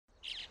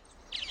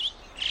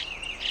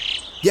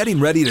Getting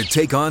ready to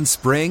take on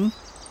spring?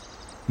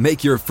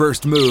 Make your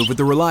first move with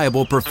the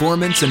reliable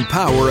performance and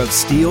power of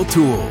Steel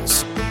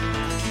tools.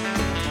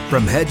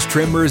 From hedge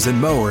trimmers and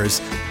mowers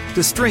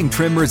to string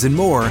trimmers and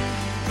more,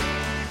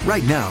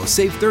 right now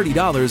save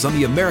 $30 on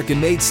the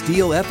American-made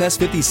Steel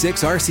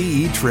FS56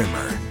 RCE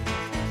trimmer.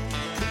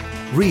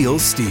 Real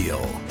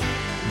Steel.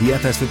 The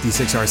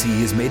FS56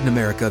 RCE is made in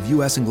America of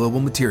U.S. and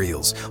global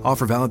materials.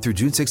 Offer valid through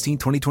June 16,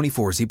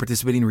 2024. See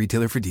participating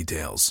retailer for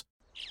details.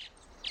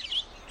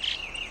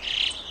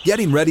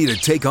 Getting ready to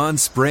take on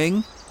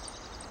spring?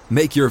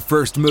 Make your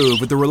first move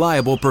with the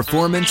reliable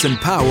performance and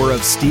power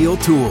of Steel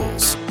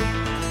tools.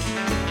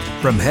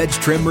 From hedge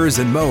trimmers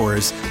and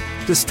mowers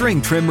to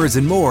string trimmers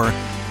and more,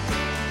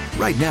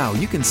 right now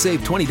you can save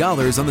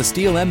 $20 on the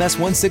Steel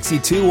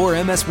MS-162 or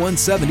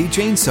MS-170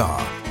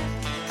 chainsaw.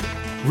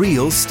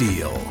 Real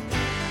Steel.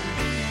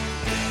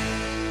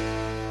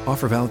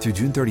 Offer valid through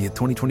June 30th,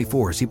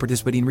 2024. See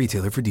participating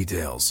retailer for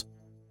details.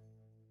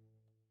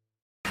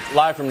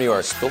 Live from New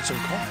York. Spilled some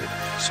coffee.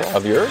 Sorry.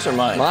 Of yours or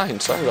mine? Mine.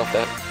 Sorry about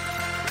that.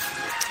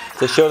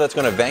 The show that's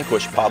going to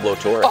vanquish Pablo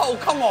Torre. Oh,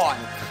 come on.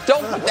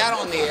 Don't put that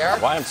on the air.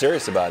 Why I'm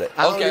serious about it.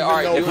 Okay, all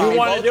right. If you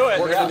want to do it,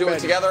 we're going to do it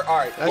together. All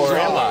right. Or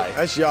am I?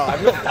 That's y'all.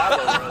 I've known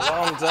Pablo for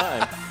a long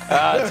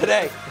time.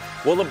 Today,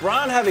 will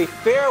LeBron have a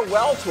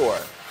farewell tour?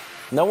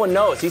 No one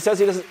knows. He says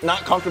he's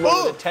not comfortable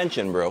with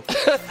attention, bro.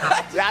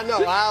 I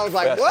know. I was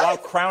like, Yes, what? while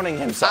crowning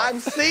himself.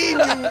 I've seen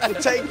you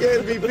take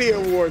MVP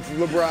awards,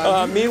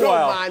 LeBron. You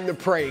Meanwhile, don't mind the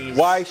praise.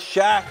 why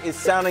Shaq is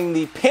sounding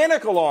the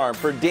panic alarm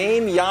for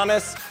Dame,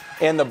 Giannis,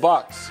 and the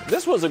Bucks.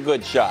 This was a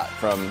good shot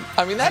from...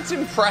 I mean, that's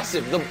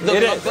impressive. The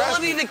It is.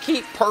 ability to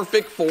keep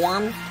perfect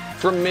form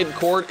from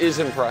midcourt is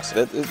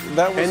impressive.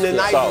 That was And the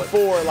night solid.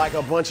 before, like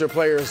a bunch of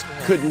players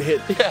couldn't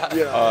hit. Yeah.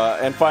 You know.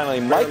 And finally,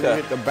 Micah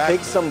hit the back.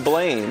 takes some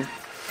blame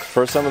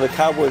for some of the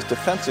Cowboys'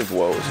 defensive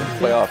woes and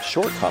playoff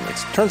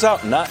shortcomings. Turns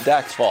out, not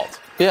Dak's fault.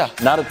 Yeah.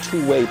 Not a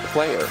two-way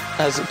player.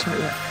 As it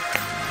turned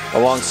out.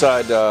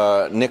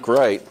 Alongside Nick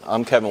Wright,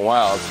 I'm Kevin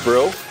Wilds.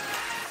 Bro,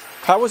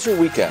 how was your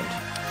weekend?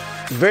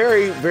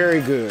 Very, very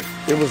good.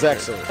 It was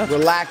excellent.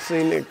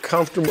 Relaxing and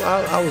comfortable.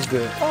 I was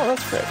good. Oh,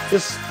 that's great.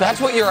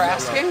 That's what you're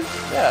asking?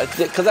 Yeah,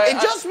 because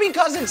Just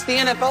because it's the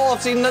NFL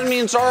offseason doesn't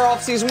mean it's our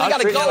offseason. We got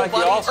to go, like the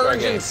buddy. All-Star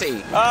Urgency.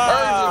 game.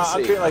 I'm Urgency.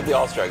 treating it like the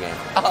All-Star game.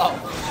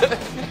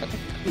 Oh.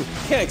 You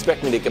can't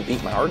expect me to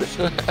compete my hardest.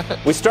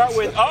 We start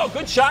with,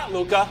 good shot,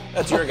 Luka.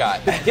 That's your guy.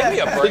 Give me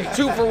a break.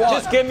 2 for 1.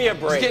 Just give me a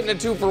break. He's getting a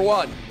 2 for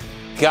 1.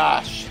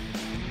 Gosh.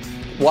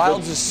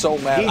 Wilds is so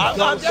mad. He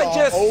dunked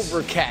all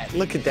over Cat.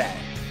 Look at that.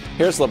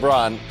 Here's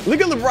LeBron.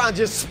 Look at LeBron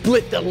just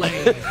split the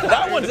lane.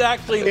 That one's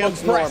actually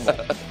looks normal.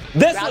 Impressive.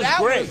 This Now was that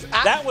great. was-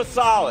 That was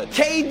solid.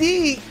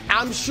 KD,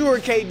 I'm sure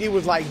KD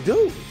was like,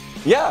 dude,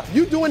 Yeah.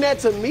 you doing that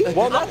to me?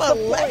 Well, I'm that's a the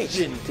point.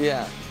 legend.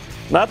 Yeah.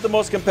 Not the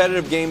most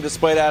competitive game,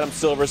 despite Adam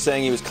Silver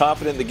saying he was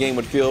confident the game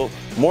would feel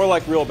more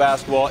like real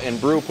basketball, and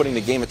Brew putting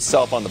the game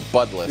itself on the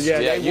Bud list. Yeah,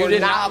 Yeah, they you were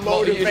did not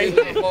not you motivated.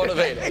 did not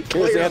motivated.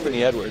 Here's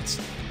Anthony Edwards.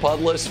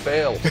 Pudless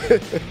failed.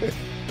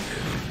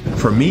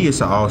 For me,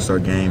 it's an all-star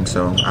game,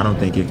 so I don't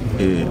think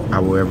I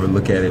will ever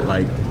look at it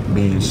like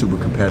being super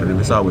competitive.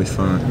 It's always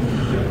fun,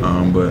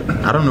 but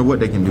I don't know what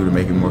they can do to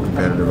make it more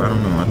competitive. I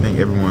don't know. I think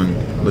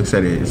everyone looks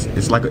at it.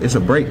 It's like it's a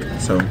break,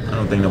 so I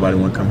don't think nobody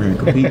want to come here and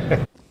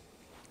compete.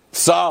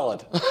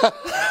 Solid.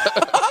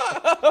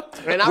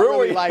 And I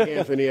really like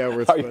Anthony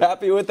Edwards. Are you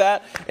happy with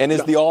that? And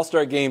is the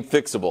All-Star game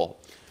fixable?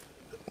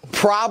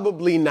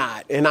 Probably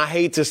not. And I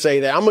hate to say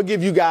that. I'm going to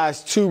give you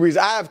guys 2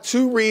 reasons. I have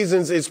 2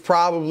 reasons it's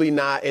probably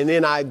not, and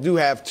then I do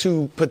have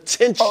 2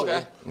 potential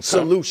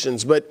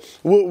solutions, but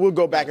we'll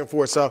go back and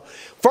forth. So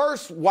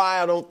first,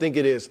 why I don't think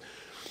it is.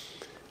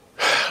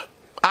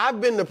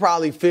 I've been to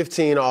probably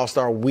 15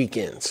 All-Star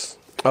weekends,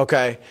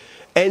 okay?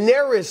 And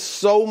there is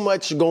so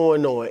much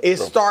going on. It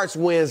starts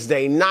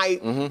Wednesday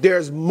night.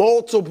 There's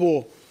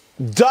multiple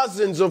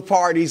dozens of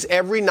parties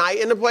every night,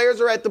 and the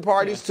players are at the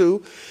parties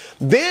too.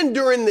 Then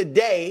during the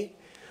day,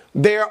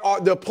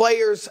 the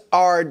players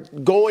are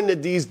going to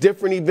these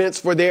different events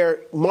for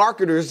their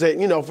marketers that,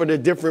 for the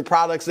different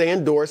products they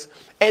endorse.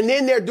 And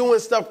then they're doing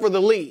stuff for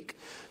the league.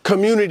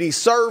 Community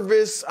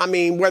service,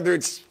 whether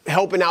it's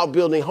helping out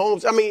building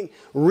homes,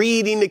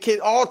 reading the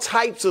kids, all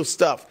types of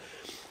stuff.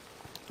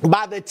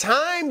 By the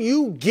time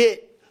you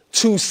get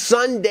to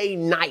Sunday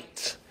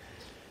night,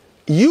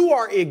 you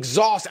are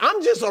exhausted.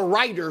 I'm just a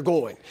writer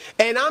going,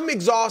 and I'm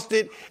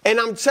exhausted. And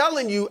I'm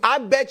telling you, I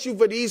bet you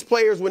for these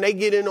players, when they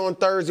get in on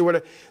Thursday,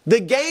 whatever, the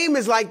game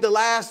is like the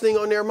last thing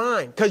on their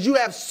mind because you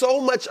have so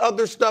much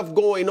other stuff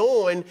going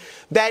on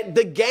that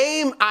the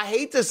game, I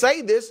hate to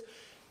say this,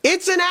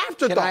 it's an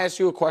afterthought. Can I ask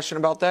you a question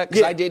about that?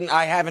 Because Yeah.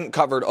 I haven't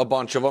covered a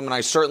bunch of them, and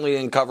I certainly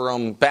didn't cover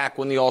them back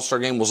when the All-Star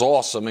game was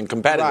awesome and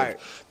competitive. Right.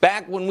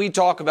 Back when we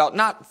talk about,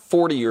 not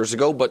 40 years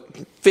ago, but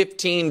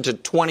 15 to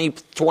 20,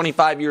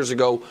 25 years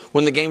ago,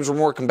 when the games were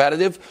more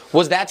competitive,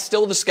 was that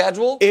still the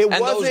schedule? It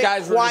and wasn't those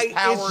guys quite. were just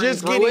powering It's just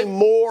through getting it?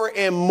 more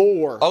and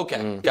more.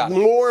 Okay, got it.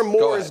 More and Go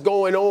more ahead. is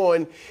going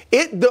on.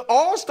 The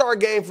All-Star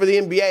game for the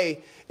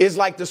NBA is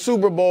like the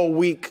Super Bowl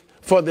week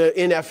for the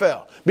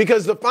NFL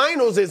because the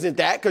finals isn't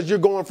that because you're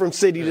going from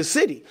city to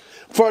city.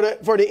 For the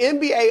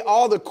NBA,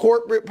 all the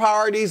corporate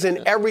parties and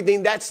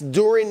everything, that's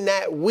during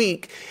that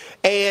week.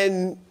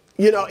 And,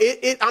 you know,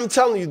 I'm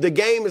telling you, the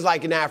game is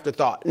like an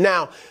afterthought.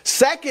 Now,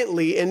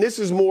 secondly, and this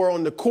is more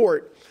on the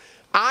court,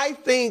 I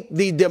think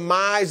the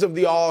demise of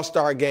the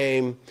All-Star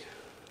game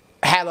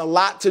had a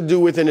lot to do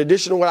with, in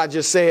addition to what I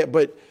just said,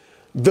 but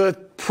the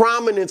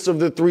prominence of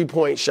the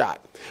three-point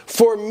shot.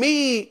 For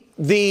me,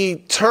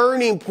 the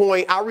turning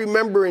point, I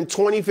remember in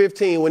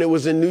 2015 when it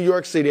was in New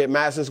York City at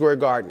Madison Square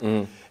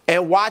Garden,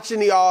 and watching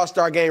the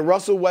All-Star game,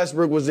 Russell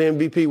Westbrook was the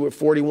MVP with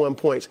 41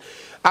 points.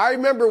 I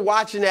remember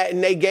watching that,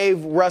 and they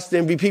gave Russ the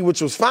MVP,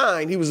 which was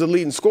fine. He was the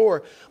leading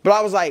scorer. But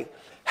I was like,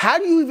 how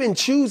do you even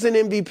choose an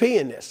MVP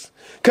in this?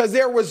 Because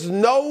there was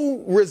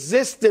no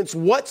resistance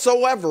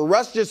whatsoever.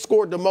 Russ just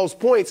scored the most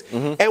points.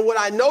 And what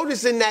I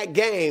noticed in that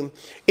game,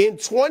 in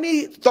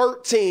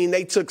 2013,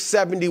 they took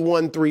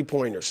 71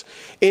 three-pointers.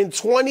 In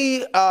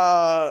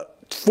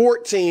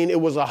 2014, it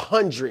was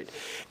 100.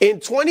 In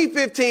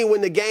 2015,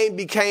 when the game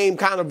became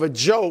kind of a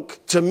joke,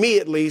 to me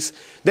at least,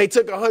 they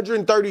took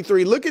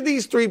 133. Look at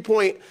these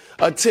three-point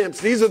attempts.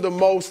 These are the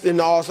most in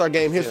the All-Star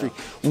game history.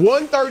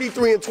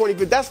 133 in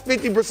 2015. That's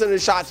 50% of the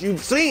shots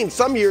you've seen.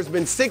 Some years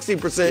been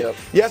 60%.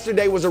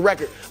 Yesterday was a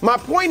record. My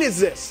point is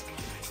this.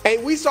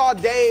 And we saw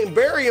Dame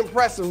very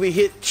impressively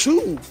hit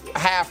 2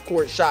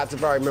 half-court shots,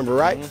 if I remember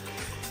right.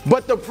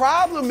 But the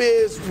problem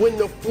is when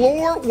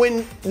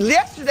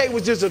yesterday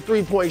was just a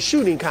three-point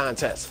shooting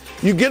contest.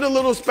 You get a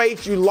little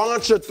space, you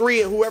launch a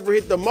three, and whoever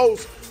hit the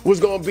most was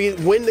going to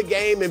win the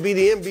game and be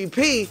the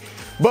MVP.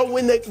 But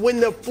when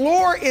the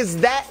floor is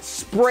that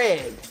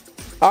spread,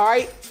 all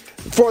right,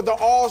 for the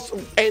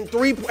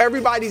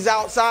everybody's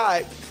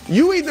outside,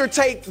 you either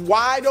take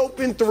wide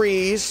open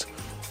threes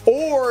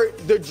or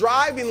the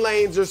driving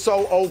lanes are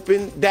so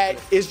open that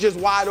it's just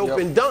wide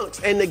open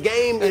dunks, and the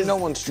game is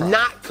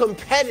not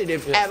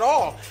competitive at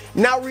all.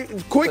 Now,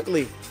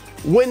 quickly,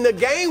 when the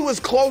game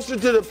was closer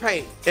to the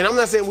paint, and I'm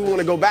not saying we want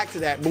to go back to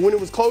that, but when it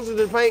was closer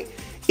to the paint,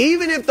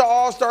 even if the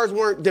All-Stars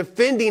weren't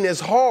defending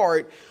as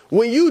hard,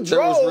 when you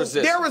drove,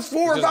 there was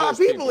 4 or 5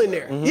 people in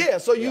there. Yeah,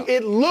 so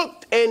it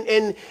looked,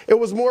 and it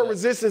was more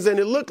resistance, and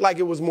it looked like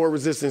it was more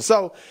resistance.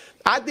 So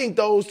I think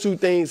those two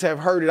things have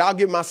hurt it. I'll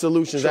give my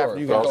solutions after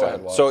you guys.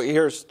 Okay. So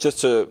here's,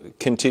 just to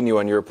continue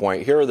on your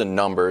point, here are the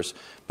numbers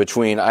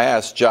between, I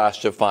asked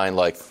Josh to find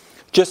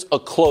just a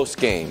close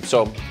game.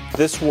 So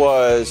this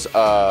was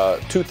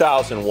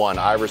 2001.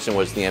 Iverson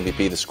was the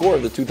MVP. The score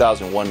of the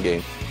 2001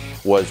 game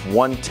was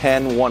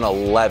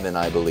 110-111,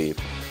 I believe.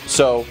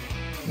 So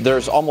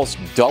there's almost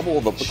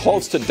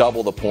close to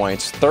double the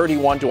points.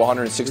 31 to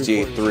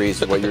 168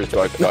 threes is what you're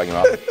talking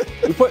about.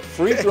 We put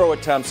free throw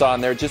attempts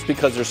on there just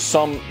because there's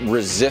some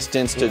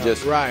resistance to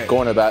just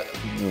going to the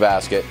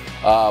basket.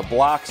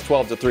 Blocks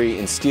 12 to 3,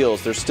 and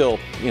steals, there's still,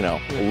 a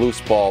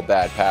loose ball,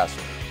 bad pass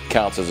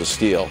counts as a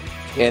steal.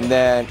 And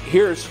then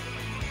here's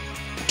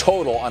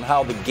total on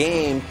how the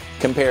game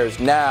compares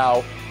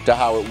now to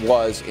how it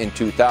was in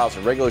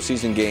 2000. Regular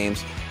season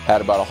games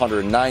had about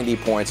 190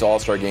 points.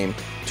 All-Star game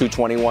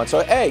 221.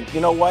 So, hey,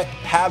 you know what?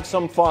 Have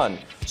some fun.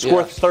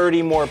 Score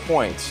 30 more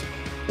points.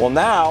 Well,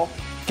 now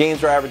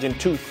games are averaging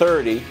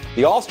 230.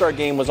 The All-Star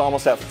game was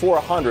almost at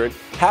 400.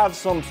 Have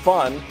some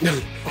fun.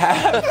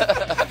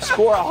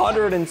 Score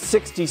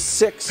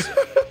 166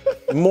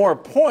 more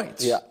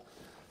points. Yeah.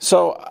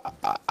 So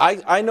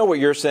I know what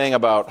you're saying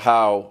about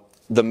how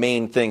the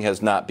main thing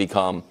has not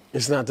become.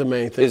 It's not the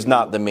main thing. Is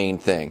not the main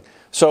thing.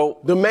 So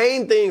the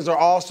main things are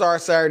All-Star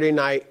Saturday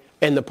night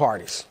and the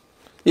parties.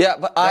 Yeah,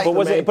 but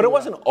it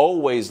wasn't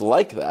always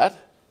like that.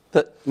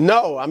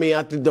 No, I mean,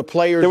 I think the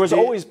players. There was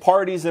always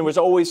parties. There was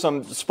always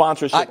some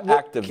sponsorship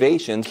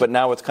activations, but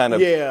now it's kind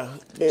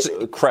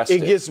of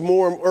crested. It gets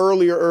more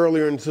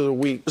earlier into the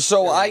week.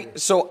 So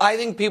I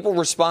think people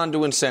respond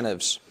to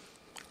incentives,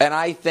 and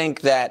I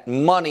think that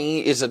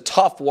money is a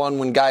tough one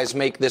when guys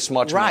make this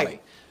much money.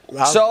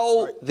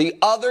 So the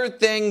other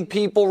thing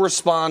people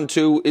respond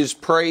to is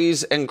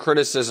praise and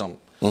criticism.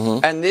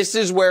 And this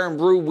is where, and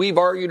Brew, we've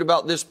argued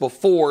about this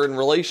before in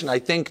relation, I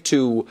think,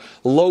 to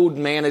load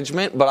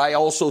management, but I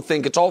also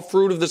think it's all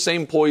fruit of the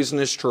same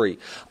poisonous tree.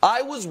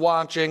 I was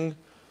watching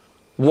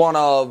one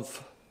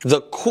of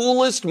the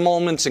coolest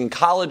moments in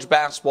college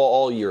basketball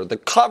all year. The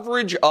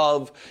coverage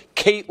of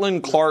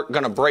Caitlin Clark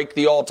going to break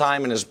the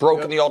all-time and has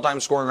broken the all-time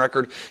scoring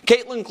record.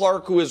 Caitlin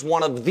Clark, who is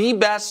one of the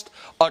best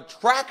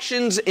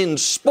attractions in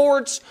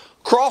sports,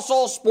 cross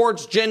all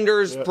sports,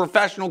 genders,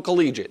 professional,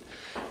 collegiate.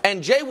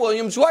 And Jay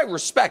Williams, who I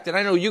respect, and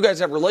I know you guys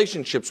have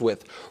relationships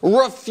with,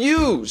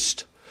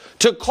 refused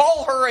to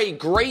call her a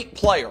great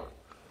player.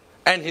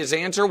 And his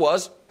answer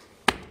was,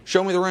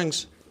 show me the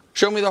rings.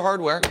 Show me the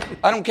hardware.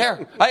 I don't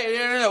care.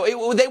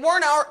 No. They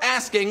weren't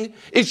asking,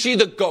 is she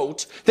the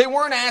GOAT? They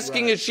weren't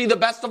asking, is she the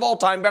best of all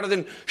time, better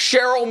than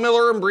Cheryl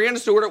Miller and Breanna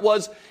Stewart? It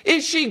was,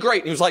 is she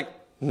great? And he was like,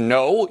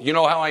 no. You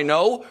know how I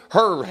know?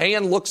 Her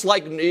hand looks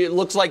like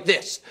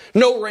this.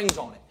 No rings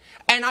on it.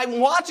 And I'm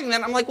watching that,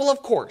 and I'm like, well,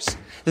 of course.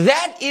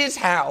 That is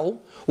how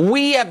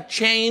we have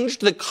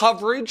changed the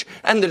coverage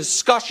and the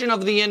discussion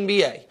of the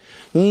NBA.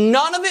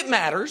 None of it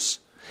matters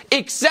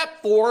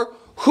except for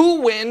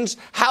who wins,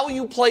 how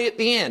you play at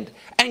the end.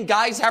 And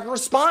guys have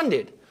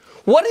responded.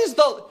 What is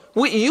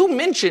you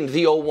mentioned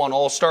the 01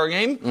 All-Star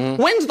game.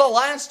 Mm-hmm. When's the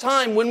last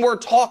time when we're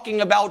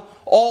talking about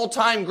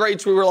all-time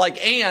greats we were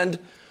like, and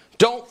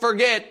don't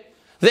forget,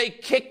 they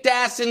kicked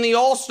ass in the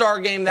All-Star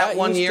game that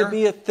one year. That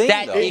used to be a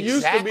thing, though. It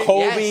used to be.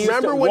 Kobe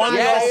Remember when won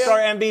the All-Star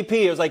MVP.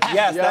 It was like,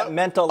 yes, that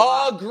meant a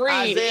lot.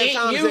 Agreed.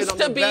 It used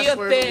to be a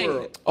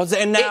thing.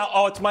 And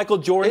now, it's Michael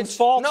Jordan's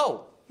fault?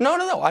 No.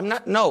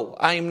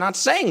 I am not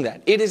saying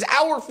that. It is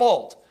our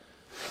fault.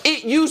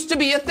 It used to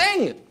be a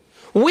thing.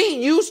 We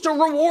used to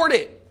reward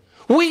it.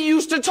 We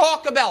used to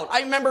talk about.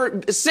 I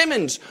remember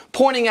Simmons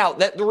pointing out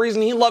that the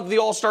reason he loved the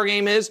All-Star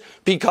game is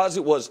because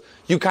it was,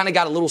 you kind of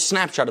got a little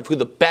snapshot of who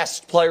the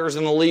best players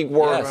in the league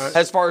were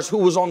as far as who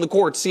was on the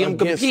court, see them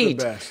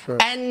compete.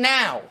 Right. And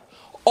now,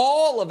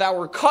 all of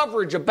our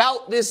coverage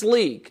about this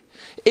league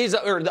is,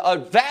 or a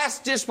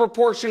vast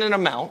disproportionate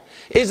amount,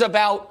 is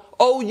about,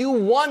 oh, you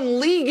won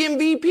league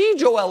MVP,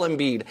 Joel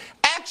Embiid.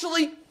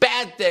 Actually,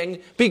 bad thing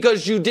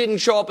because you didn't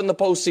show up in the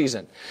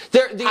postseason.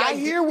 I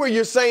hear what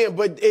you're saying,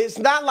 but it's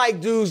not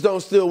like dudes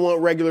don't still want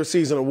regular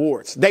season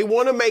awards. They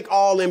want to make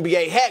all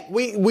NBA. Heck,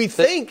 we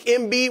think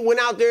Embiid went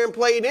out there and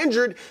played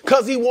injured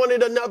because he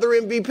wanted another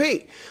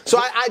MVP. So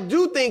I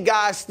do think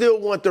guys still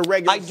want the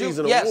regular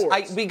season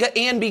awards.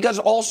 Yes, because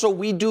also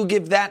we do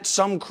give that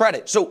some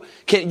credit. So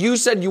you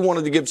said you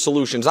wanted to give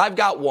solutions. I've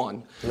got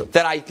one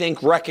that I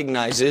think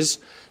recognizes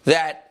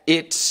that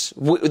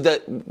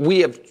we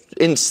have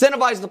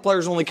incentivized the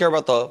players to only care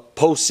about the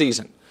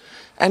postseason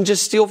and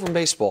just steal from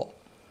baseball.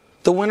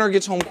 The winner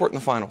gets home court in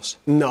the finals.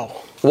 No.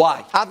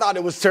 Why? I thought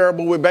it was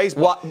terrible with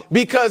baseball. Why?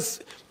 Because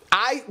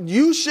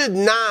you should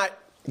not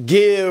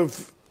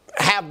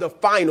have the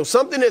finals,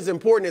 something as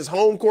important as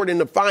home court in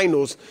the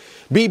finals,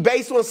 be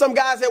based on some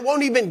guys that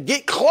won't even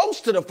get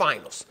close to the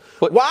finals.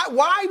 But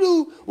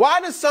why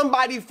does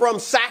somebody from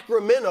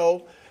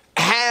Sacramento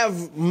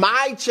have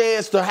my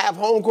chance to have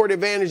home court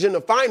advantage in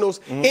the finals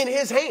in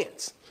his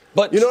hands?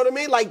 But you know what I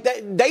mean? Like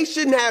that, they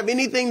shouldn't have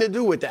anything to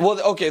do with that. Well,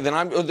 okay, then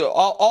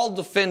I'll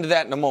defend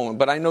that in a moment.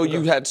 But I know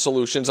you had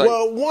solutions.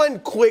 Well, one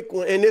quick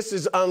one, and this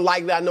is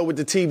unlikely, I know, with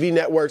the TV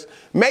networks.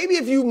 Maybe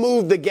if you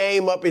move the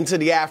game up into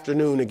the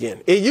afternoon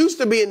again. It used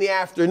to be in the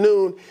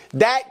afternoon.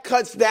 That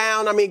cuts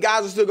down. I mean,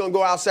 guys are still going to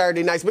go out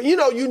Saturday nights, but you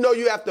know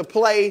you have to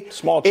play.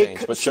 Small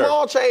change, but sure.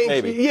 Small change,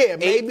 maybe. Yeah,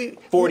 maybe.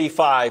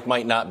 8:45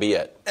 might not be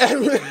it.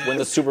 When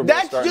the Super Bowl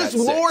starts. That's just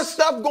more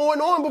stuff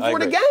going on before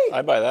the game.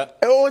 I buy that.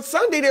 And on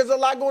Sunday, there's a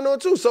lot going on,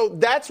 too. So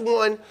that's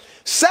one.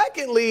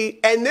 Secondly,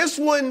 and this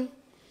one,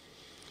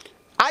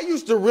 I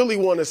used to really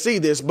want to see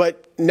this,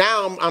 but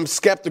now I'm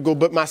skeptical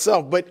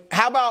myself. But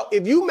how about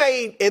if you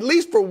made, at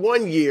least for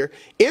 1 year,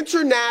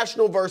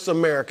 international versus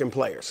American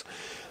players?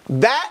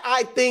 That,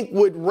 I think,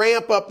 would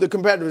ramp up the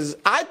competitiveness.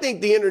 I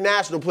think the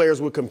international players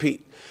would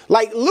compete.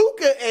 Like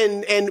Luka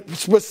and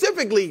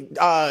specifically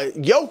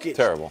Jokic.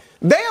 Terrible.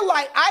 They're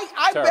like,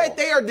 I bet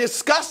they are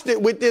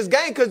disgusted with this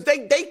game because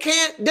they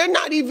can't, they're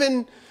not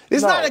even,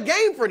 it's not a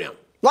game for them.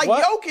 Like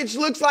Jokic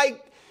looks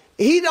like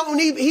he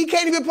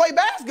can't even play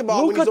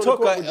basketball. Luka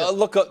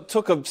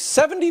took a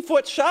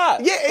 70-foot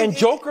shot. Yeah, and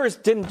Jokers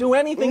didn't do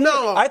anything.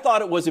 No. I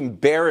thought it was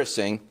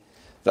embarrassing.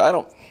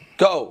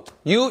 Go.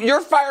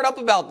 You're fired up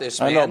about this,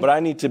 man. I know, but I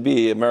need to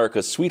be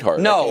America's sweetheart.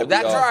 No,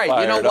 that's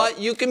right. You know what?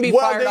 You can be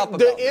fired up about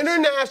this. The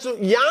international,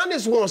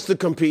 Giannis wants to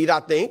compete,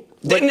 I think.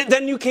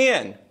 Then you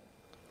can.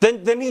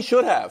 Then he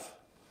should have.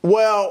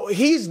 Well,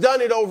 he's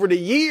done it over the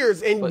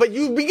years, but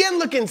you begin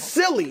looking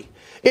silly.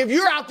 If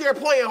you're out there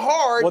playing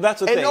hard, well,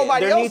 that's the thing.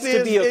 Nobody there else needs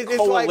to be a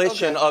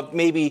coalition of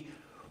maybe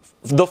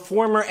the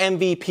former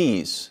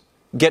MVPs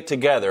get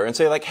together and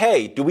say, like,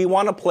 hey, do we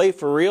want to play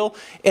for real?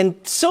 And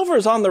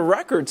Silver's on the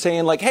record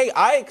saying, like, hey,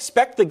 I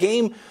expect the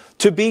game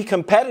to be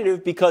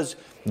competitive because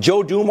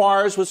Joe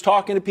Dumars was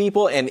talking to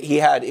people and he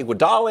had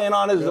Iguodala in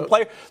on it as a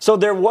player. So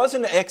there was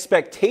an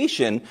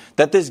expectation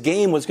that this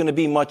game was going to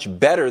be much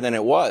better than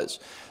it was.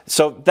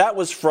 So that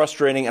was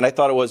frustrating, and I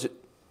thought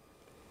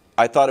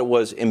it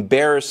was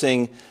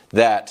embarrassing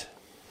that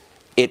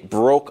it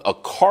broke a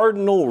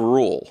cardinal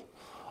rule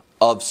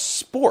of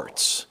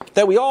sports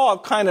that we all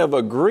kind of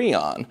agree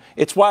on.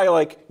 It's why,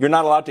 like, you're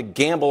not allowed to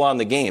gamble on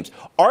the games.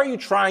 Are you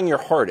trying your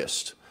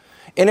hardest?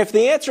 And if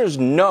the answer is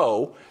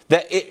no,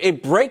 that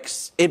it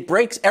breaks,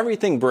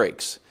 everything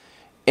breaks.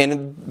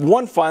 And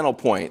one final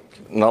point,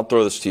 and I'll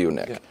throw this to you,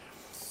 Nick. Yeah.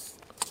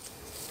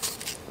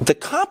 The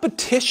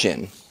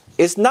competition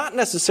is not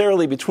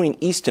necessarily between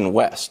East and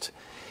West.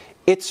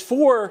 It's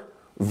for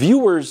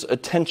viewers'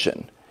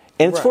 attention,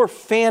 and it's for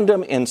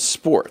fandom in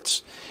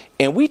sports.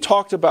 And we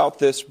talked about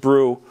this,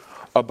 Brew,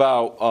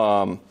 about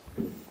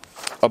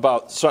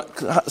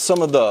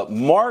some of the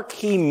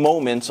marquee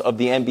moments of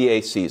the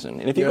NBA season.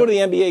 And if you go to the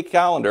NBA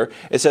calendar,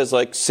 it says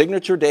like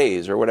signature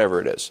days or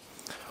whatever it is.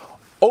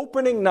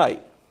 Opening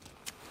night,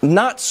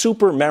 not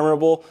super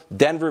memorable.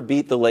 Denver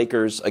beat the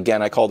Lakers.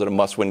 Again, I called it a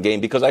must-win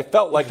game because I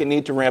felt like it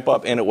needed to ramp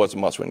up, and it was a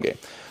must-win game.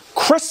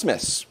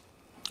 Christmas,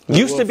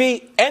 Used to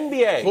be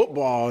NBA.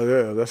 Football,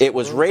 yeah. It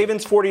was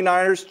Ravens,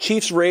 49ers,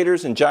 Chiefs,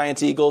 Raiders, and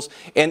Giants, Eagles.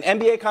 And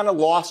NBA kind of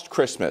lost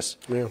Christmas.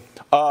 Yeah.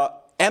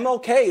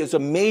 MLK is a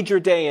major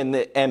day in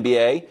the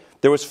NBA.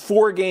 There was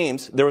 4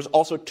 games. There was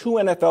also 2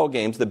 NFL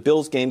games. The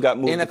Bills game got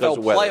moved because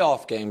of weather.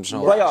 Playoff games.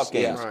 No playoff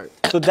games. Yeah. Right.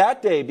 So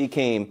that day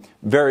became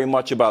very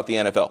much about the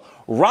NFL.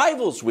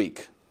 Rivals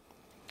Week.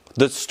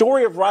 The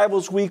story of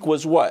Rivals Week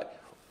was what?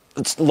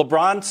 It's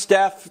LeBron,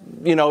 Steph,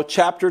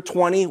 chapter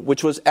 20,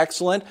 which was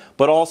excellent,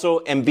 but also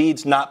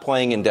Embiid's not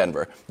playing in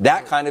Denver.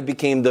 That kind of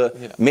became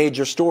the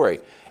major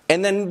story.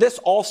 And then this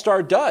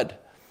all-star dud.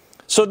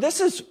 So this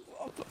is,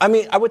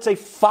 I would say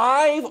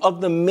 5 of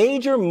the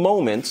major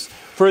moments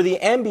for the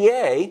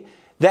NBA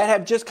that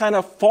have just kind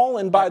of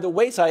fallen by the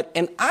wayside.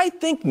 And I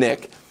think,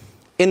 Nick,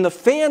 in the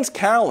fans'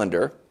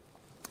 calendar,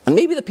 and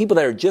maybe the people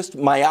that are just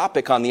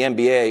myopic on the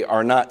NBA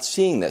are not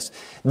seeing this.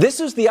 This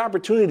is the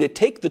opportunity to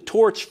take the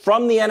torch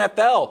from the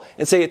NFL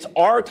and say it's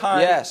our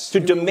time to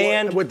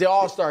demand with the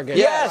All-Star game.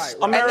 Yes,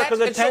 right. America's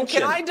attention.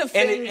 So can I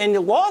defend and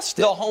you lost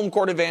it. The home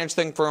court advantage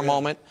thing for a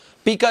moment?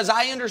 Because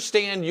I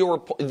understand the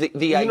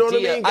idea. Know what I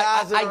mean?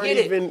 Guys I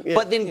get it.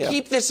 But then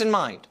keep this in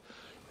mind.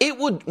 It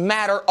would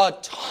matter a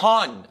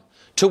ton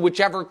to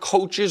whichever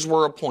coaches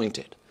were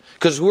appointed.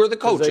 Because who are the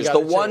coaches? The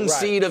one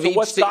seed of each side.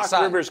 What's Doc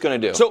Rivers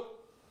going to do? So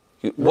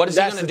what is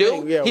he going to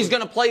do? Yeah, he's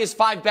going to play his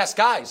 5 best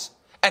guys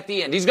at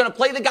the end. He's going to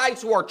play the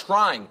guys who are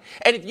trying.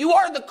 And if you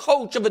are the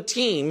coach of a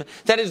team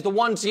that is the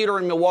one seed, or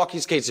in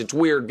Milwaukee's case, it's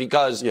weird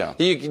because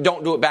you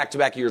don't do it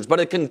back-to-back years, but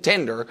a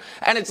contender.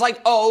 And it's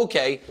like, oh,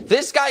 okay,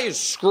 this guy is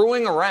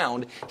screwing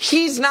around.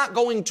 He's not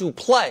going to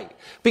play.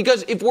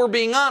 Because if we're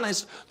being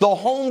honest, the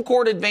home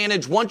court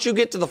advantage, once you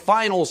get to the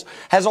finals,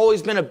 has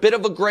always been a bit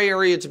of a gray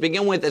area to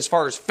begin with as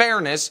far as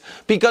fairness,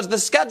 because the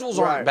schedules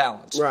aren't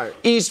balanced. Right.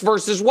 East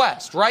versus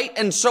West, right?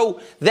 And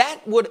so that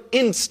would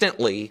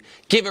instantly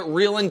give it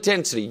real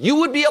intensity. You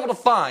would be able to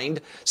find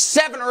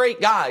 7 or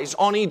 8 guys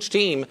on each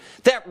team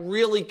that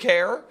really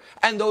care,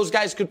 and those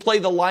guys could play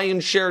the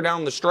lion's share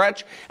down the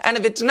stretch. And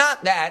if it's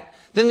not that,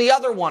 then the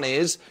other one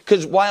is,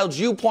 because Wilds,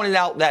 you pointed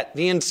out that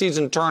the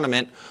in-season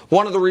tournament,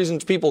 one of the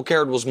reasons people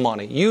cared was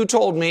money. You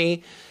told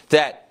me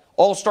that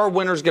all-star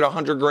winners get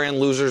 $100,000,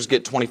 losers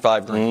get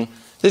 $25,000. Mm-hmm.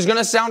 This is going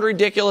to sound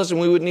ridiculous, and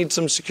we would need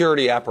some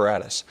security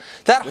apparatus.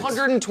 That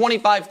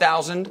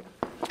 $125,000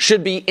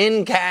 should be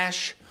in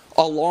cash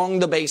along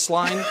the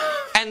baseline,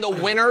 and the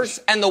winners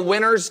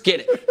get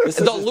it.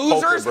 The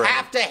losers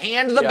have to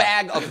hand the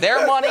bag of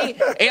their money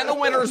and the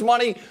winners'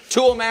 money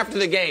to them after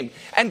the game.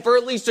 And for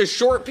at least a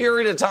short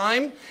period of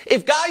time,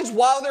 if guys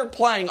while they're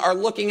playing are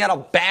looking at a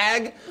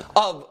bag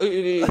of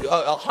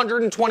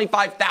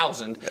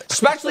 $125,000,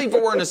 especially if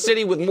we're in a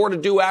city with more to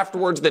do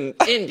afterwards than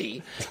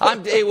Indy,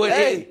 look,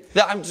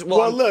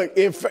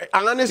 if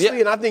honestly,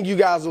 and I think you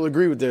guys will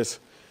agree with this,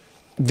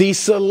 the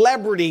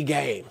celebrity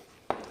game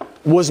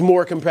was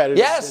more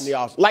competitive than the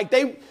All-Star. Like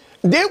they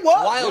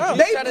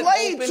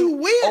played to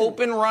win.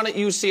 Open run at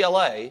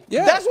UCLA.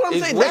 Yeah. That's what I'm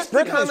saying. That's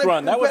the kind of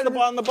run. That was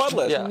on the Bud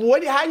list. Yeah.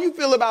 How do you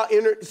feel about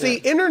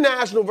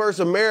international versus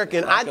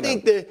American? I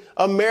think that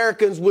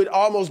Americans would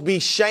almost be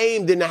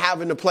shamed into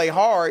having to play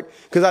hard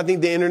because I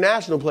think the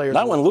international players.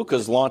 Not when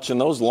Luka's launching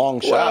those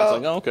long shots.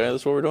 Like, okay,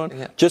 that's what we're doing.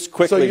 Yeah. Just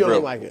quickly, so you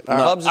don't like it?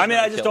 No.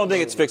 I just don't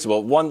think it's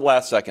fixable. One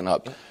last second,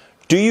 Hub.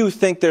 Do you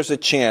think there's a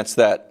chance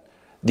that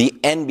the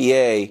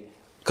NBA?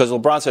 Because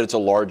LeBron said it's a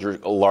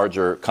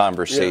larger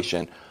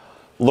conversation.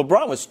 Yeah.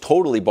 LeBron was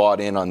totally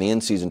bought in on the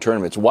in-season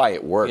tournament. It's why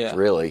it worked,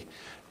 really.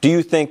 Do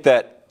you think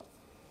that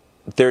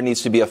there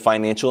needs to be a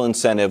financial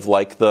incentive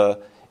like the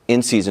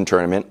in-season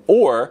tournament?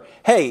 Or,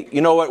 hey,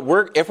 you know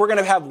what? If we're going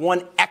to have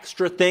one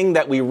extra thing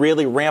that we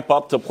really ramp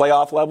up to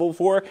playoff level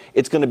for,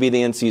 it's going to be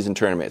the in-season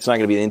tournament. It's not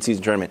going to be the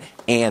in-season tournament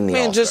and the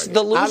All-Star game.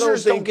 The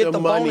losers don't get the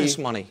bonus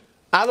money.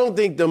 I don't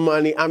think the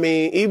money,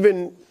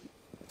 even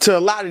to a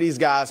lot of these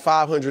guys,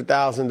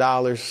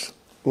 $500,000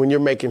 when you're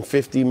making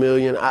 $50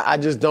 million, I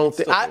just don't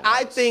think.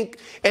 I think,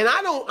 and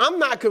I'm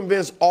not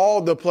convinced all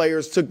the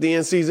players took the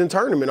in-season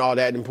tournament all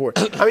that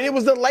important. It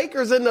was the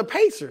Lakers and the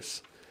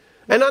Pacers,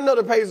 and I know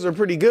the Pacers are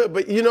pretty good,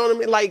 but you know what I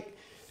mean. Like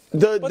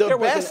the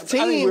best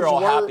teams. I think we were all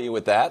happy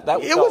with that.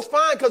 It was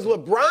fine because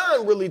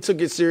LeBron really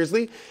took it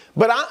seriously.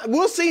 But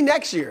we'll see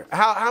next year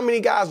how many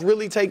guys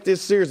really take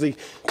this seriously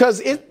because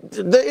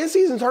the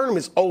in-season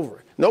tournament's over.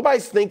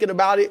 Nobody's thinking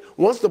about it.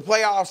 Once the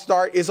playoffs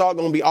start, it's all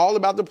going to be all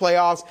about the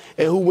playoffs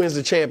and who wins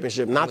the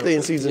championship, not the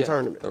in-season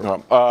tournament.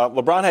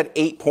 LeBron had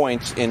 8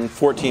 points in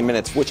 14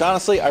 minutes, which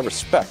honestly I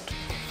respect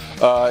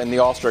in the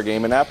All-Star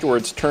game, and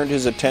afterwards turned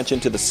his attention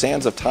to the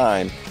sands of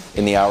time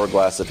in the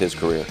hourglass of his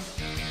career.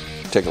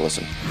 Take a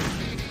listen.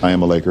 I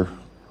am a Laker,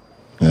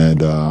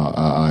 and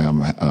I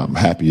am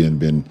happy and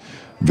been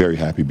very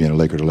happy being a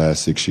Laker the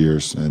last 6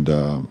 years, and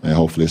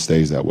hopefully it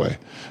stays that way.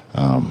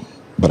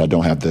 But I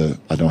don't have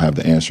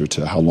the answer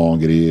to how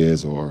long it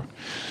is or,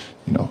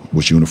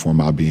 which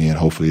uniform I'll be in.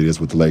 Hopefully it is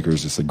with the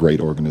Lakers. It's a great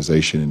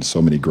organization and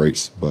so many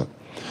greats. But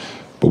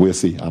we'll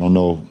see. I don't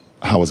know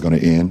how it's going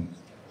to end,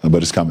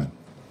 but it's coming.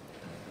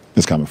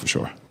 It's coming for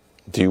sure.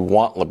 Do you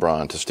want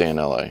LeBron to stay in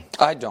L.A.?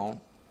 I don't.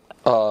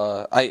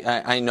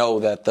 I know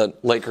that the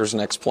Lakers'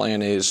 next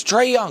plan is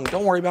Trae Young.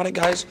 Don't worry about it,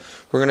 guys.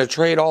 We're going to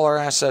trade all our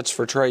assets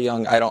for Trae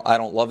Young. I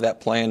don't love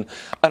that plan.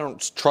 I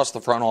don't trust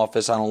the front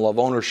office. I don't love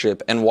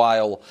ownership. And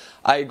while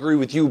I agree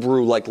with you,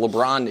 Brew, like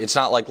LeBron, it's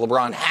not like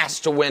LeBron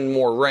has to win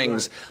more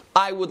rings. Right.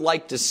 I would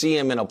like to see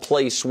him in a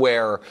place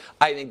where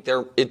I think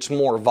it's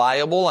more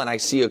viable and I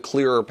see a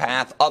clearer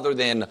path other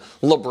than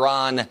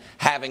LeBron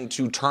having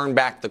to turn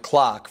back the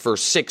clock for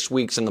 6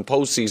 weeks in the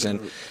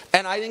postseason.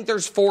 And I think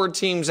there's 4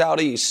 teams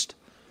out east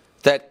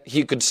that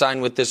he could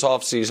sign with this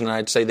offseason, and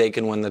I'd say they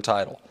can win the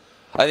title.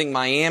 I think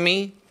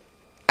Miami,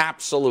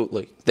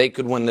 absolutely, they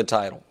could win the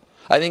title.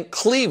 I think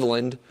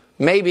Cleveland,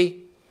 maybe.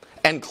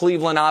 And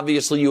Cleveland,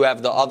 obviously, you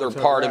have the other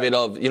part of it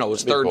of,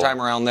 his third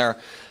time around there.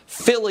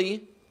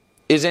 Philly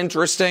is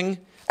interesting.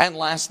 And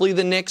lastly,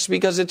 the Knicks,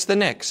 because it's the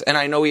Knicks. And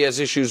I know he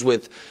has issues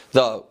with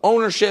the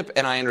ownership,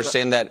 and I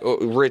understand that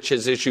Rich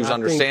has issues,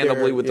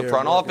 understandably, with the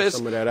front office.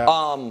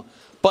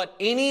 But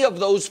any of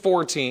those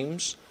 4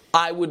 teams,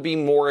 I would be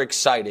more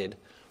excited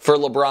for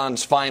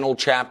LeBron's final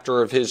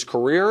chapter of his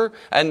career,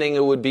 and think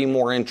it would be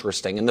more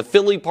interesting. And the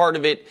Philly part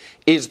of it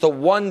is the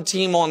one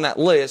team on that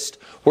list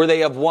where they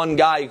have one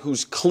guy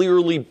who's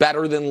clearly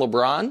better than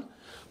LeBron,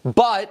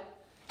 but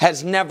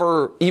has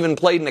never even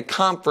played in a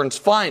conference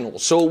final.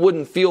 So it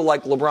wouldn't feel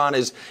like LeBron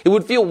is, it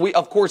would feel,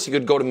 of course he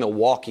could go to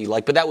Milwaukee,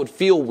 but that would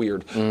feel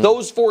weird.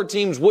 Those 4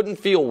 teams wouldn't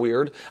feel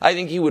weird. I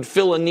think he would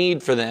fill a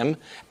need for them.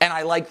 And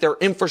I like their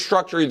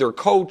infrastructure, either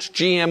coach,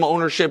 GM,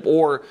 ownership,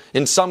 or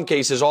in some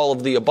cases, all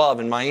of the above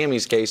in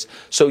Miami's case.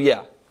 So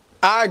yeah.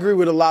 I agree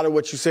with a lot of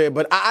what you said,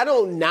 but I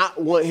don't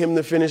not want him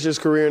to finish his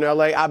career in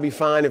LA. I'd be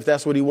fine if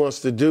that's what he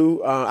wants to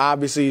do.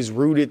 Obviously he's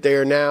rooted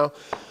there now,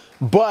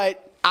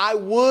 but I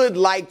would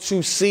like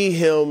to see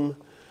him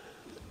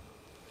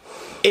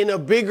in a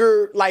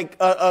bigger,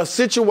 a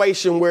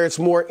situation where it's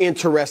more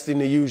interesting,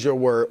 to use your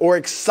word, or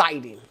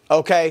exciting,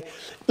 okay?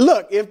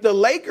 Look, if the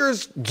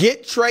Lakers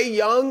get Trae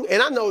Young,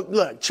 and I know,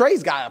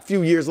 Trae's got a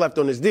few years left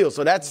on his deal,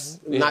 so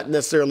that's not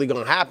necessarily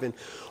going to happen.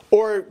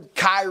 Or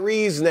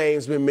Kyrie's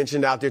name's been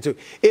mentioned out there, too.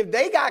 If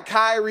they got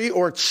Kyrie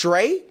or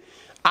Trae,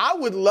 I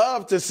would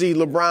love to see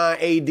LeBron,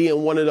 AD,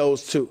 and one of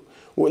those two.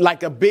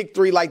 Like a big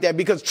 3 like that,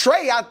 because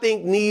Trae, I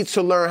think, needs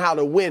to learn how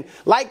to win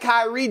like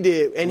Kyrie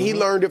did, and he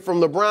learned it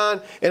from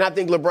LeBron, and I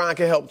think LeBron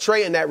can help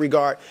Trae in that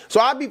regard. So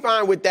I'd be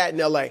fine with that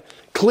in L.A.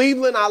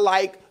 Cleveland, I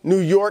like.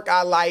 New York,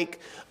 I like.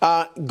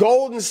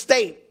 Golden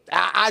State,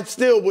 I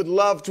still would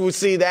love to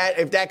see that,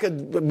 if that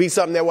could be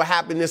something that will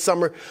happen this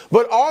summer.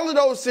 But all of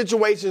those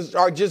situations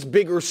are just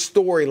bigger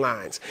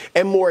storylines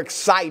and more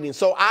exciting.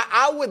 So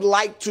I would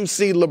like to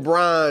see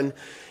LeBron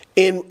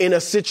in a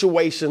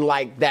situation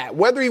like that,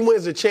 whether he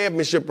wins a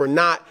championship or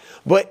not,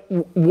 but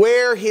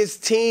where his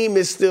team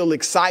is still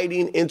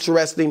exciting,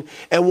 interesting,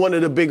 and one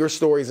of the bigger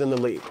stories in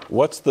the league.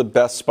 What's the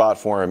best spot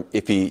for him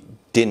if he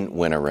didn't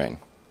win a ring?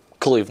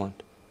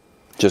 Cleveland.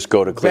 Just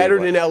go to Cleveland. Better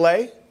than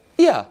L.A.?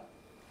 Yeah.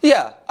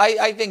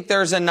 I think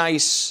there's a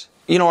nice,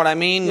 you know what I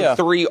mean? Yeah.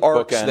 3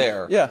 arcs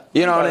there. Yeah.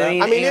 You know what I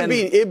mean? I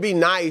mean, it'd be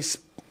nice.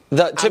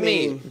 To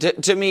me,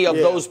 of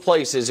those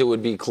places, it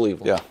would be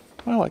Cleveland. Yeah,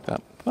 I like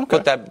that. Okay.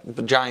 Put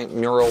that giant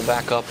mural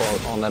back up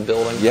on that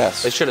building.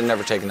 Yes. They should have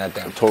never taken that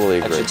down. Totally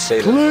agree. That should stay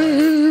there.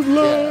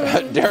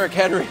 Cleveland. Derrick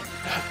Henry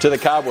to the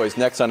Cowboys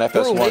next on FS1.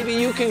 Bro, maybe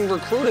you can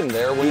recruit him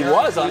there. When he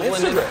was on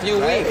Cleveland Instagram in a few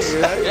weeks.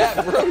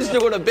 Yeah, bro's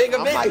doing a big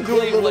event in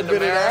Cleveland,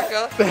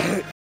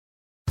 America.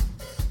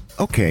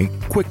 Okay,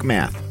 quick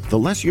math. The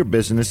less your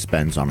business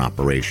spends on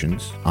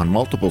operations, on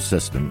multiple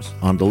systems,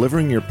 on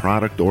delivering your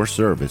product or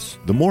service,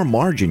 the more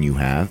margin you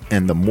have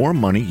and the more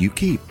money you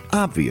keep.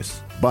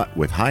 Obvious. But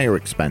with higher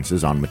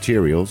expenses on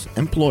materials,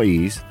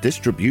 employees,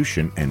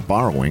 distribution, and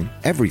borrowing,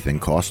 everything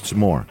costs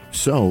more.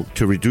 So,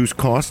 to reduce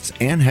costs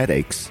and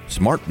headaches,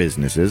 smart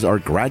businesses are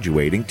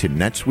graduating to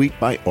NetSuite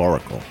by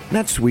Oracle.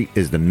 NetSuite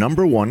is the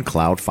 #1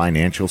 cloud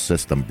financial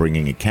system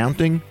bringing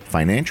accounting,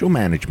 financial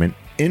management,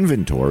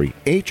 inventory,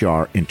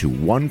 HR into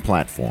one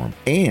platform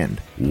and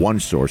one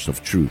source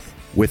of truth.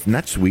 With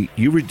NetSuite,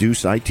 you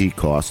reduce IT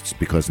costs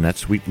because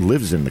NetSuite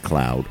lives in the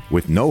cloud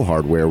with no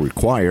hardware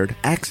required,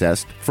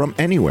 accessed from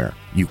anywhere.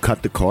 You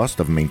cut the cost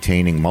of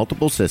maintaining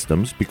multiple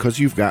systems because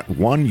you've got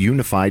one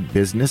unified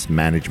business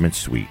management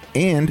suite.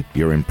 And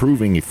you're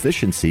improving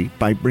efficiency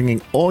by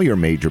bringing all your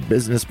major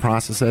business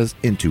processes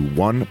into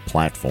one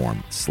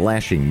platform,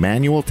 slashing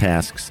manual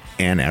tasks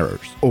and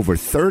errors. Over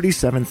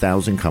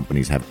 37,000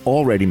 companies have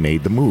already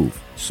made the move.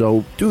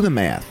 So do the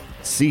math.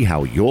 See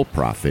how you'll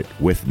profit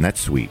with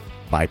NetSuite.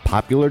 By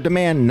popular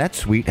demand,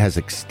 NetSuite has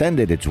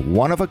extended its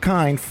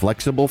one-of-a-kind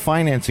flexible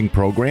financing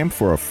program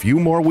for a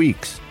few more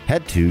weeks.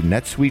 Head to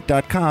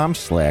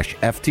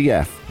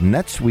netsuite.com/FTF.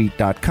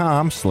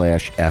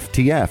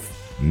 netsuite.com/FTF.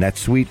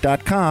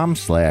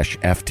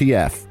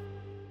 netsuite.com/FTF.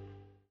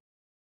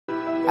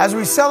 As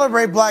we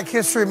celebrate Black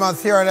History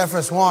Month here at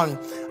FS1,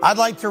 I'd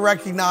like to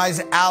recognize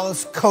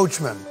Alice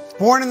Coachman.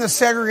 Born in the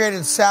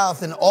segregated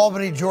South in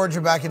Albany,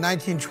 Georgia back in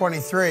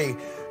 1923,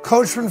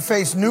 Coachman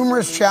faced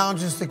numerous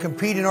challenges to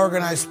compete in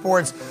organized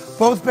sports,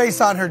 both based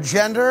on her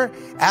gender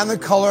and the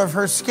color of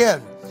her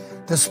skin.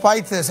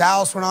 Despite this,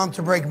 Alice went on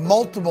to break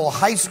multiple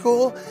high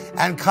school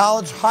and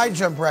college high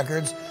jump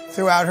records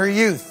throughout her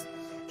youth.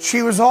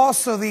 She was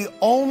also the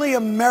only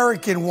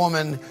American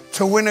woman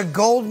to win a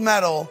gold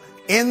medal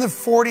in the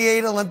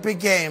 48 Olympic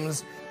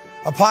Games.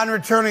 Upon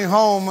returning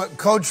home,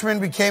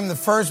 Coachman became the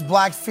first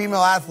black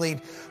female athlete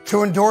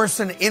to endorse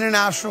an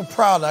international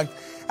product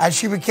as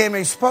she became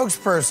a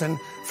spokesperson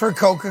for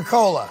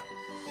Coca-Cola.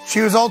 She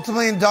was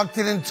ultimately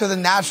inducted into the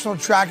National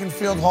Track and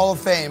Field Hall of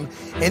Fame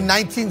in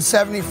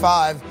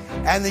 1975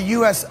 and the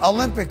U.S.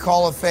 Olympic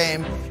Hall of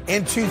Fame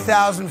in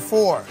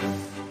 2004.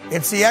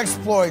 It's the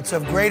exploits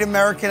of great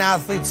American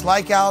athletes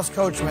like Alice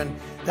Coachman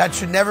that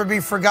should never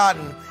be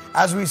forgotten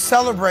as we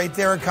celebrate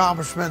their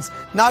accomplishments,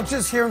 not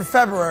just here in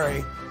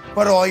February,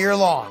 but all year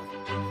long.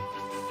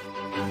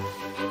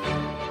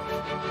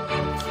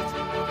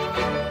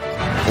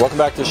 Welcome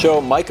back to the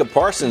show. Micah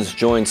Parsons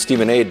joined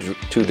Stephen A.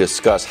 to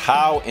discuss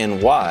how and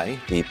why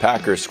the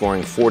Packers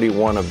scoring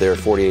 41 of their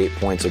 48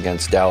 points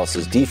against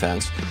Dallas's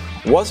defense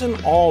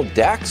wasn't all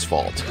Dak's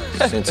fault,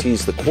 since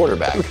he's the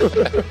quarterback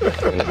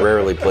and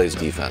rarely plays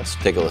defense.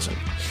 Take a listen.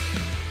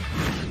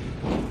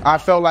 I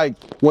felt like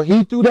when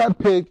he threw that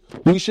pick,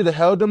 we should have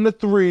held them to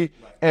 3,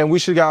 and we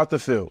should have got off the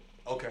field.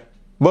 Okay.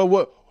 But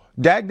what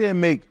Dak didn't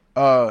make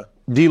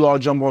D-Law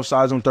jump off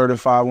sides on 3rd and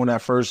 5 on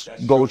that first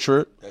goal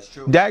trip. That's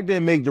true. Dak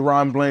didn't make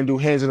DeRon Bland do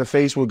hands in the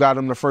face, what got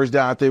him the first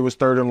down. I think it was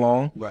 3rd and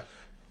long. Right.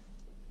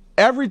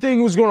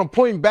 Everything was going to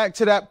point back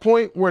to that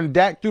point when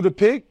Dak threw the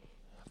pick,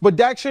 but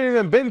Dak shouldn't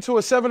even been to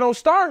a 7-0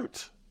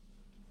 start.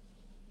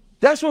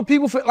 That's what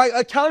people feel like,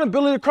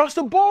 accountability across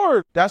the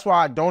board. That's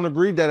why I don't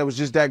agree that it was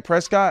just Dak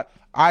Prescott.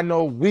 I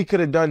know we could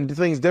have done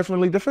things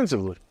differently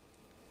defensively.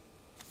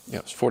 Yeah,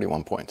 it was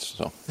 41 points.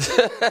 So,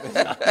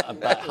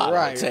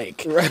 Right.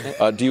 take.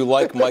 Right. Do you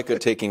like Micah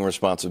taking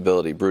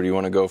responsibility? Brew, do you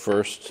want to go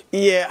first?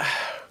 Yeah.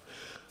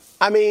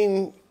 I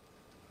mean,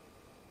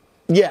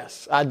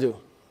 yes, I do.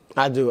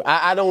 I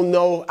don't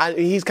know.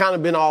 He's kind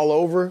of been all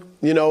over.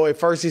 You know, at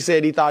first he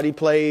said he thought he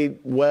played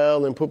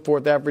well and put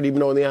forth effort, even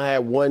though he only had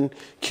one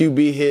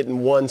QB hit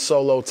and one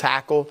solo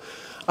tackle.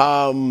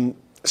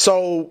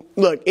 So,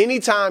 look,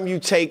 anytime you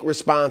take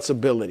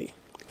responsibility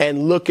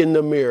and look in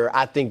the mirror,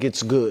 I think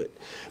it's good.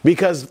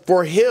 Because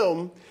for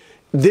him,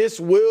 this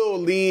will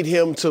lead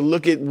him to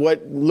look at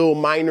what little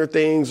minor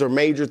things or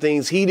major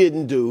things he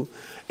didn't do,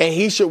 and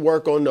he should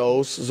work on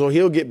those so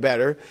he'll get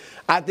better.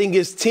 I think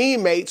his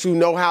teammates who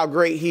know how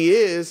great he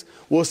is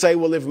will say,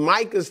 well, if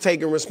Micah's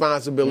taking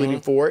responsibility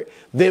for it,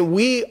 then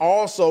we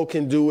also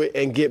can do it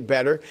and get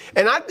better.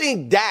 And I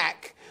think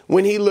Dak,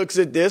 when he looks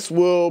at this,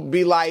 will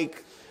be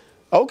like,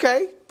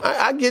 okay,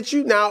 I get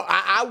you. Now,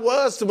 I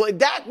was to blame.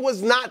 Dak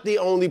was not the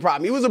only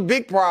problem. He was a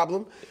big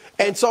problem,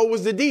 and so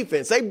was the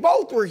defense. They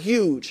both were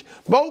huge.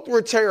 Both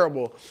were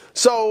terrible.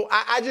 So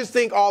I just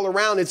think all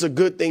around it's a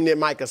good thing that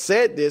Micah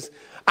said this.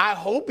 I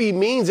hope he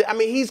means it. I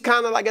mean, he's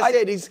kind of, like I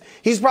said,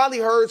 he's probably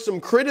heard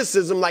some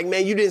criticism like,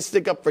 man, you didn't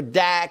stick up for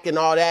Dak and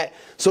all that.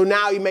 So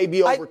now he may be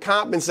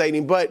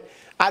overcompensating, but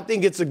I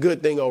think it's a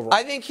good thing overall.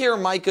 I think here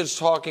Micah's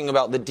talking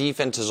about the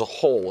defense as a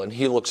whole, and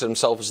he looks at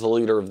himself as the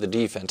leader of the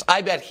defense.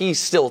 I bet he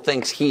still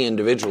thinks he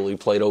individually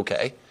played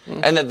okay,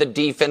 and that the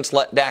defense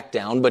let Dak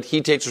down, but he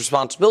takes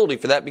responsibility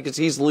for that because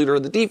he's the leader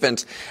of the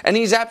defense. And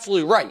he's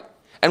absolutely right.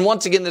 And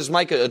once again, this is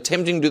Micah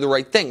attempting to do the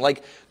right thing.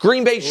 Like,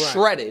 Green Bay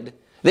shredded.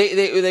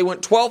 They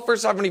went 12 for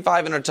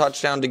 75 and a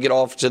touchdown to get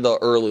off to the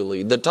early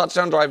lead. The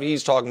touchdown drive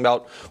he's talking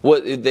about,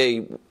 after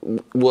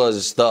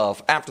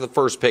the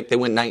first pick, they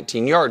went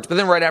 19 yards. But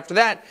then right after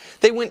that,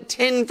 they went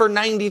 10 for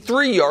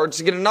 93 yards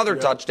to get another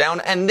touchdown.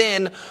 And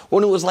then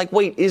when it was like,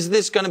 wait, is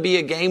this going to be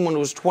a game when it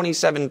was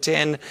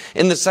 27-10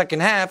 in the second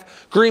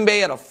half, Green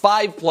Bay had a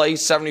 5-play,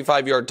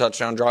 75-yard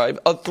touchdown drive,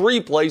 a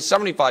 3-play,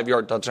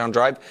 75-yard touchdown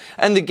drive,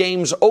 and the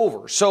game's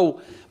over.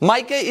 So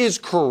Micah is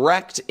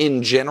correct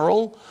in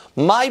general.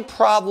 My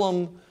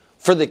problem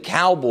for the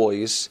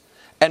Cowboys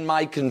and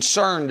my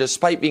concern,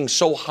 despite being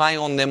so high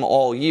on them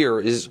all year,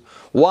 is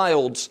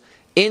Wilds,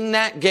 in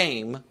that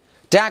game,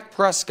 Dak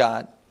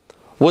Prescott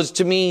was,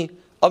 to me,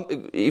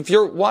 if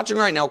you're watching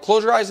right now,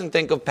 close your eyes and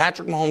think of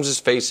Patrick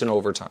Mahomes' face in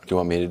overtime. Do you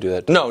want me to do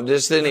that? No,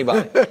 just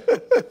anybody.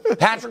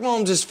 Patrick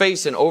Mahomes'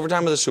 face in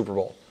overtime of the Super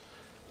Bowl.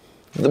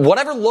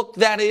 Whatever look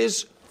that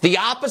is, the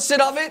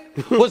opposite of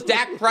it was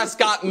Dak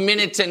Prescott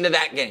minutes into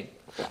that game.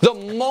 The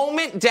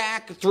moment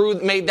Dak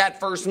made that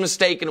first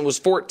mistake and it was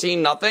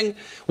 14-0,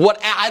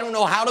 I don't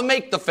know how to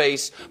make the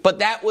face, but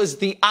that was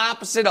the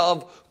opposite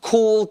of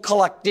cool,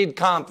 collected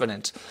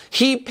confidence.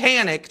 He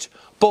panicked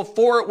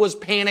before it was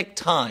panic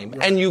time,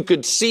 and you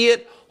could see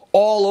it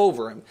all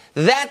over him.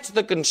 That's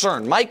the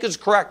concern. Mike is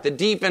correct. The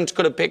defense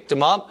could have picked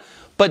him up,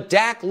 but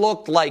Dak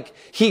looked like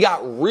he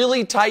got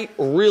really tight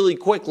really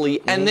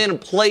quickly and then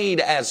played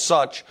as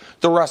such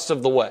the rest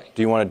of the way.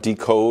 Do you want to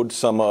decode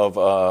some of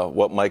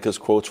what Micah's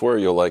quotes were?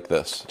 You'll like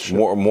this.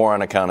 Sure. More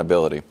on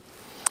accountability.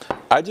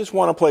 I just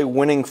want to play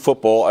winning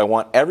football. I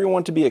want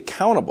everyone to be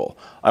accountable.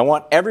 I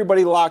want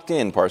everybody locked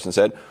in, Parsons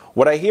said.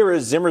 What I hear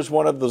is Zimmer's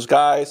one of those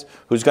guys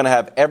who's going to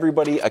have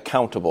everybody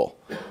accountable.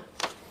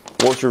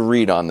 What's your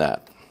read on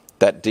that?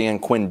 that Dan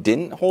Quinn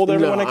didn't hold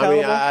everyone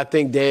accountable? I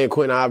think Dan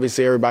Quinn,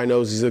 obviously, everybody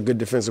knows he's a good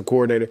defensive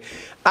coordinator.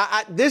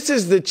 This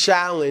is the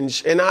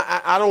challenge, and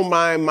I don't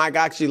mind Mike.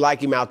 I actually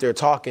like him out there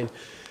talking.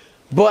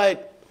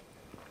 But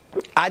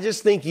I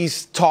just think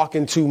he's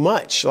talking too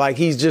much. Like,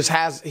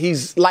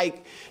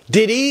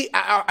 did he?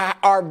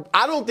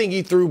 I don't think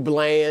he threw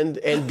Bland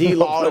and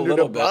D-Law under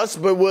the bus,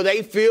 but will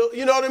they feel,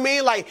 you know what I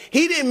mean? Like,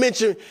 he didn't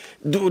mention,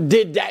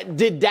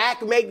 did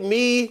Dak make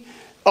me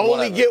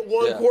only get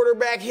one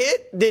quarterback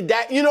hit? Did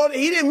that,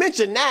 he didn't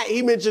mention that.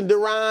 He mentioned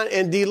Duran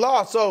and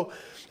D-Law. So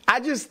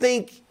I just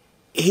think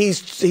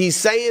he's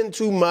saying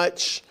too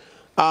much.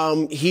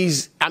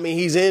 He's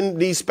in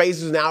these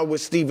spaces now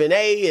with Stephen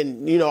A.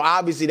 And,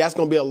 obviously that's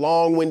going to be a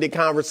long-winded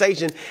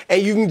conversation.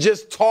 And you can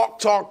just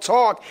talk.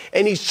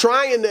 And he's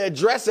trying to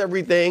address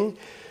everything.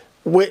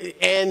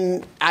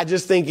 And I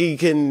just think he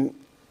can,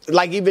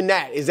 like, even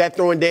that. Is that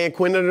throwing Dan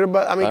Quinn under the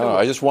bus? I don't know.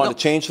 I just wanted to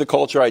change the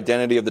culture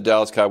identity of the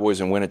Dallas Cowboys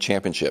and win a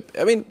championship.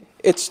 I mean,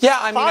 it's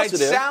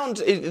positive. It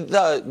sounds.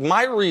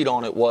 My read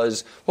on it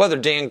was whether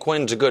Dan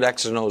Quinn's a good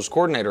X and O's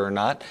coordinator or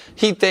not.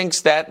 He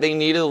thinks that they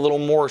needed a little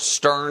more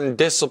stern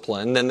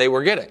discipline than they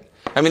were getting.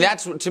 I mean,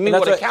 that's to me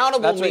what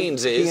accountable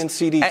means is. He and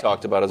CD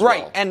talked about as well.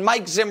 Right, and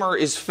Mike Zimmer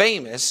is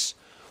famous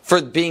for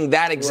being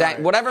that exact,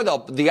 whatever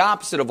the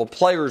opposite of a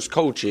player's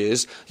coach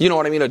is, you know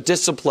what I mean, a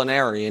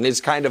disciplinarian is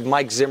kind of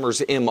Mike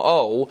Zimmer's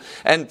M.O.,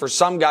 and for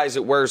some guys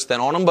it wears thin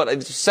on them, but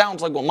it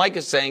sounds like what Mike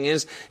is saying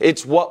is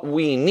it's what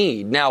we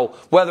need. Now,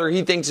 whether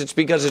he thinks it's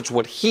because it's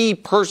what he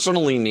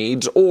personally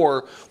needs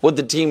or what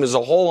the team as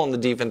a whole on the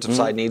defensive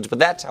side needs, but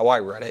that's how I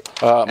read it.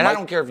 And I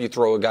don't care if you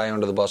throw a guy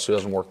under the bus who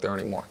doesn't work there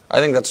anymore. I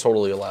think that's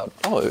totally allowed.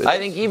 I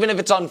think even if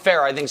it's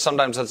unfair, I think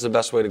sometimes that's the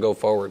best way to go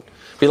forward.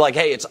 Be like,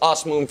 hey, it's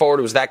us moving forward.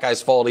 It was that guy's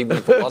fault, even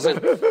if it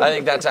wasn't. I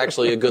think that's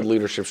actually a good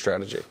leadership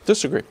strategy.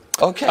 Disagree.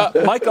 Okay.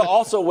 Micah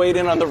also weighed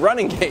in on the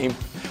running game,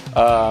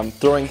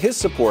 throwing his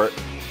support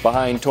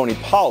behind Tony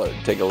Pollard.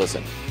 Take a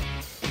listen.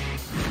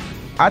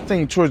 I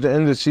think towards the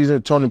end of the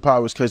season, Tony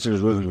Pollard was catching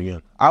his rhythm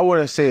again. I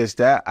wouldn't say it's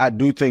that. I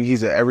do think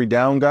he's an every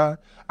down guy.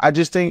 I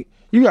just think,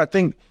 you got to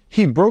think,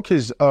 he broke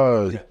his,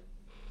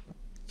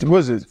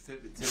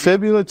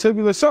 fibula,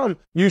 tibula, something.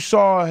 You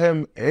saw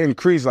him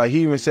increase. Like,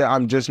 he even said,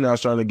 I'm just now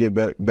starting to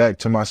get back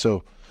to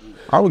myself.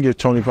 I would give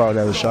Tony Pollard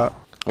that a shot.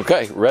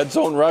 Okay, red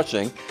zone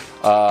rushing.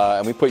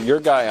 And we put your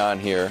guy on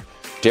here,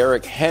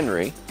 Derrick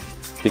Henry,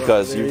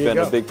 because you've been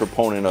a big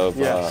proponent of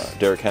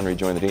Derrick Henry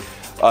joining the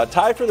team.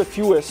 Tied for the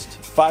fewest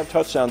 5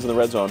 touchdowns in the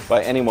red zone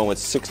by anyone with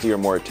 60 or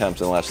more attempts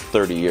in the last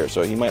 30 years.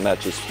 So he might not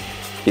just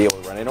be able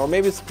to run it, or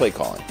maybe it's the play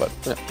calling, but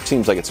it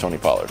seems like it's Tony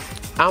Pollard.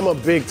 I'm a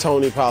big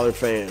Tony Pollard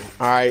fan,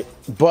 all right?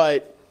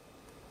 But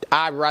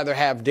I'd rather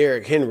have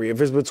Derrick Henry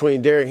if it's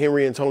between Derrick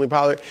Henry and Tony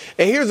Pollard.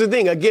 And here's the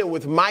thing, again,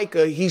 with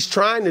Micah, he's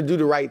trying to do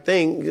the right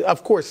thing.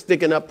 Of course,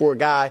 sticking up for a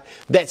guy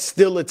that's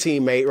still a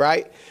teammate,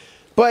 right?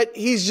 But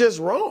he's just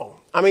wrong.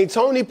 I mean,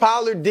 Tony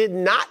Pollard did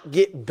not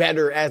get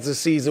better as the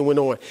season went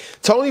on.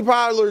 Tony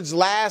Pollard's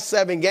last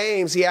 7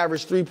 games, he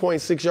averaged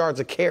 3.6 yards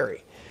a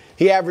carry.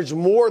 He averaged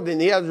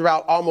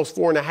about almost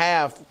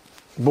 4.5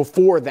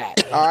 before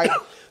that, all right?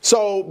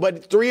 So,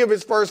 but 3 of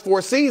his first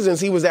 4 seasons,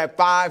 he was at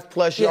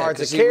 5+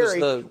 yards a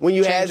carry when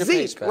you had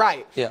Zeke.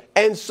 Right. Yeah.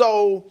 And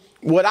so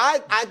what I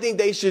think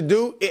they should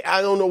do,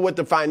 I don't know what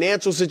the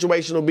financial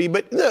situation will be,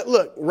 but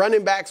look,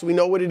 running backs, we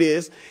know what it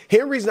is.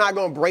 Henry's not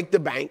going to break the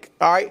bank,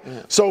 all right?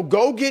 Yeah. So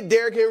go get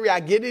Derrick Henry. I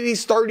get it,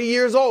 he's 30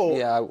 years old.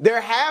 Yeah.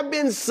 There have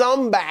been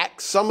some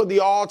backs, some of the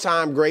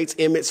all-time greats,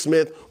 Emmitt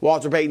Smith,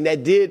 Walter Payton,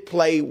 that did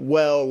play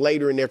well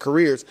later in their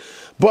careers.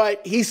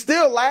 But he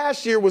still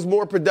last year was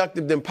more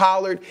productive than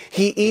Pollard.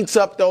 He eats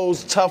up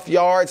those tough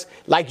yards.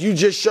 Like you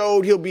just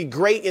showed, he'll be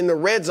great in the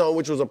red zone,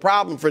 which was a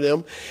problem for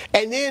them.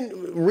 And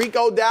then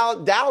Rico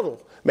Dowdle,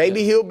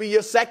 maybe he'll be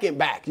your second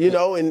back,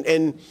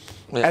 and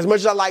as much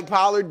as I like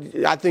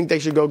Pollard, I think they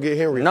should go get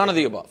Henry. None of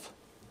the above.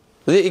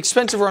 The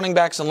expensive running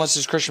backs, unless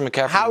it's Christian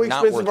McCaffrey, how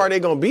expensive are they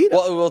going to be?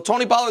 Well,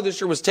 Tony Pollard this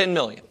year was $10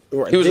 million.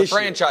 Right, he was a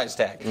franchise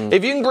tag.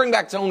 If you can bring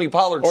back Tony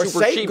Pollard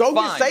super cheap, go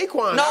fine. Get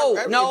Saquon.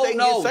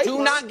 No.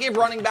 Do not give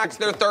running backs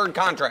their 3rd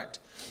contract.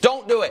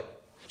 Don't do it.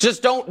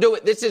 Just don't do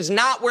it. This is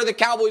not where the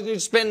Cowboys need to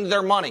spend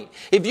their money.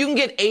 If you can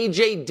get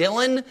A.J.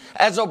 Dillon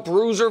as a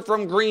bruiser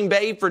from Green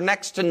Bay for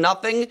next to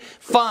nothing,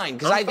 fine.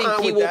 Because I think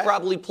he will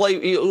probably play.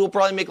 He will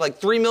probably make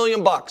like $3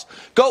 million.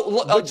 Go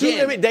look,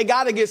 again. They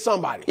got to get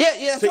somebody.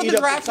 Yeah. That's what the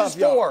draft is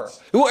for.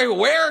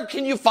 Where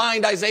can you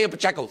find Isaiah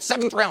Pacheco?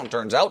 7th round,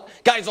 turns out.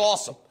 Guy's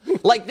awesome.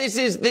 Like, this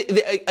is,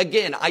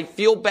 again, I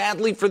feel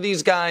badly for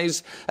these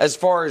guys as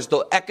far as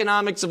the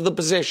economics of the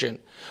position.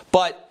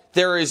 But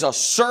there is a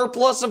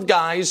surplus of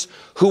guys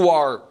who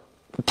are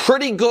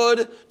pretty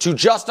good to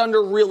just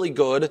under really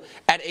good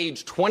at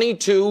age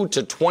 22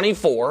 to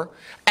 24,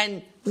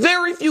 and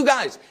very few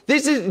guys.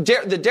 This is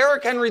the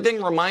Derrick Henry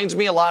thing reminds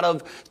me a lot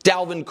of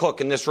Dalvin Cook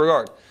in this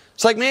regard.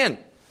 It's like, man,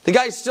 The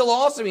guy's still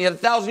awesome. He had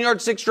 1,000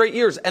 yards 6 straight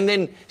years, and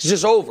then it's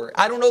just over.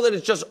 I don't know that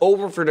it's just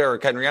over for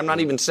Derrick Henry. I'm not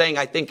even saying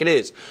I think it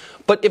is.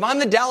 But if I'm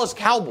the Dallas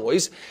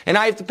Cowboys, and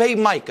I have to pay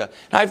Micah,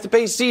 and I have to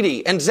pay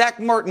CD, and Zach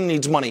Martin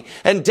needs money,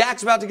 and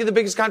Dak's about to get the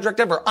biggest contract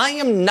ever, I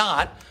am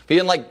not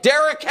being like,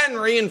 Derrick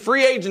Henry in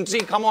free agency,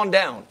 come on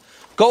down.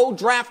 Go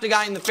draft a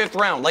guy in the 5th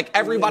round like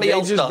everybody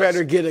else does. They just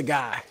better get a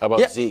guy. How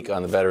about Zeke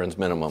on the veterans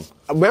minimum?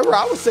 Remember,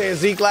 I was saying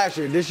Zeke last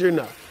year. This year,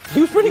 no.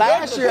 He was pretty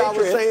last good. Year, I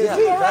was saying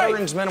Zeke.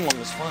 Veterans minimum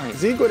is fine.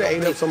 Zeke would have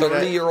ate up some of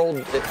that. 30-year-old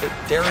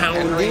Derrick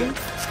Henry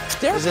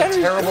is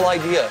a terrible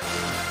idea.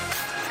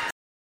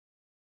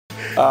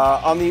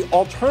 On the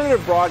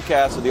alternative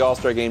broadcast of the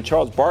All-Star Game,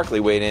 Charles Barkley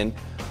weighed in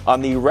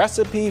on the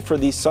recipe for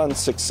the Suns'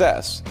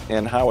 success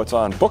and how it's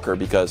on Booker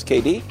because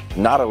KD,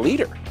 not a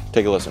leader.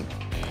 Take a listen.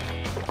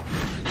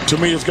 To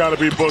me, it's got to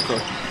be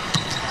Booker.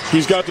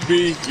 He's got to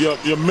be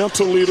your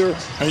mental leader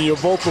and your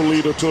vocal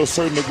leader to a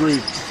certain degree.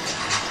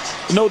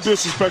 No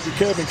disrespect to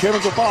Kevin.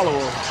 Kevin's a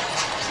follower.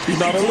 He's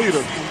not a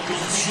leader.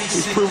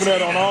 He's proven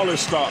that on all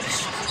his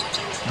stops.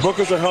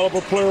 Booker's a hell of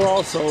a player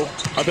also.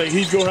 I think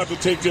he's going to have to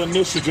take the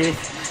initiative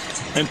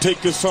and take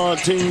this Sun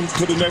team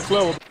to the next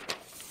level.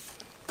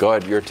 Go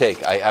ahead, your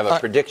take. I have a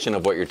prediction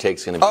of what your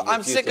take's going to be.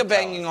 I'm sick of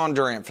banging on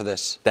Durant for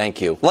this.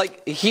 Thank you.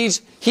 Like, he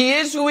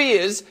is who he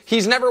is.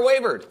 He's never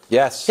wavered.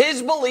 Yes.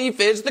 His belief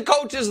is the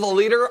coach is the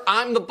leader.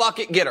 I'm the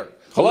bucket getter.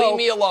 Hello? Leave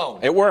me alone.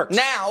 It works.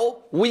 Now,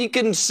 we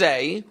can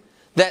say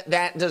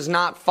that does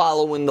not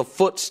follow in the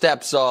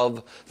footsteps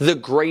of the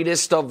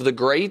greatest of the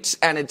greats,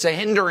 and it's a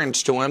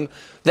hindrance to him.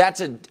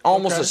 That's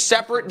almost a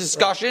separate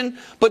discussion,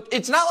 but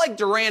it's not like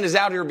Durant is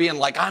out here being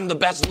like, I'm the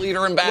best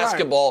leader in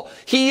basketball. Right.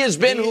 He has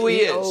been who he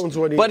is.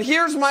 But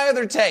here's my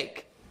other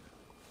take.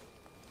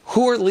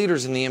 Who are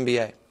leaders in the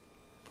NBA?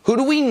 Who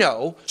do we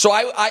know? So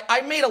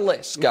I made a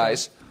list,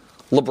 guys.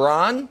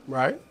 LeBron,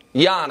 right?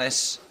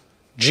 Giannis,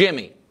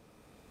 Jimmy,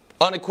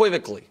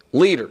 unequivocally,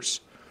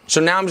 leaders. So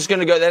now I'm just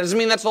going to go. That doesn't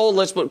mean that's the whole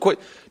list, but quick.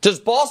 Does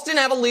Boston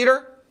have a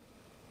leader?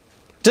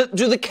 Do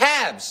the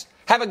Cavs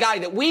have a guy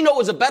that we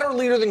know is a better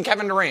leader than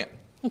Kevin Durant?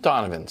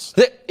 Donovan's.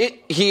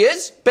 He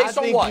is? Based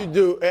on what? I think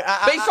you do.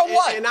 Based on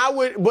what? And I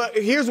would, but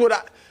here's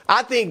what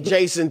I think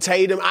Jason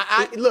Tatum,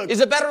 look.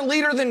 Is a better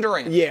leader than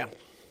Durant? Yeah.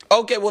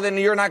 Okay, well then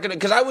you're not going to,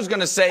 because I was going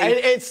to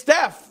say. And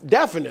Steph,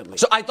 definitely.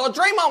 So I thought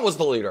Draymond was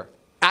the leader.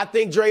 I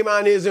think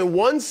Draymond is in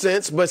one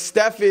sense, but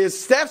Steph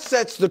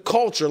sets the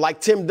culture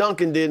like Tim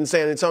Duncan did in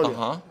San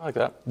Antonio. I like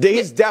that.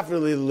 He's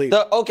definitely the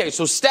leader.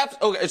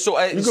 Steph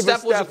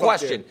was a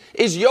question.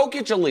 Is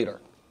Jokic a leader?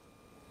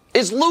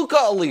 Is Luka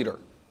a leader?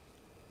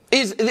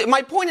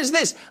 My point is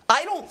this.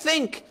 I don't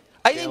think.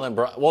 Jalen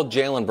Brunson.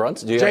 Jalen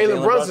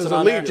Brunson's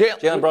a leader.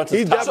 Jalen Brunson's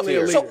He's definitely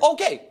a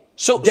leader.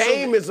 So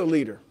Dame is a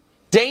leader.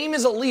 Dame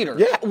is a leader.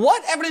 Yeah.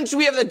 What evidence do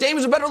we have that Dame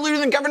is a better leader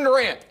than Kevin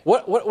Durant?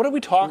 What are we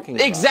talking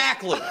about?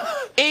 Exactly.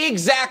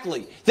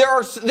 There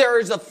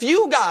is a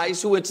few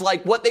guys who it's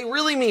like what they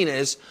really mean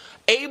is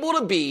able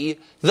to be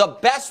the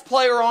best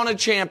player on a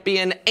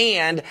champion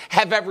and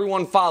have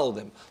everyone follow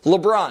them.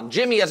 LeBron,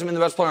 Jimmy hasn't been the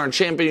best player on a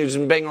champion. He's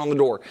been banging on the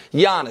door.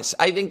 Giannis,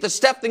 I think the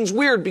Steph thing's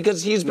weird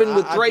because he's been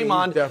with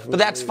Draymond, but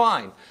that's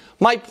fine.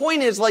 My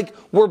point is, like,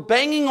 we're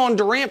banging on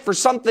Durant for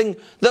something.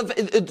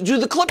 Do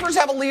the Clippers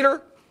have a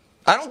leader?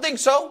 I don't think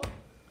so.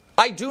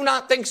 I do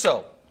not think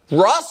so.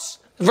 Russ,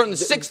 from the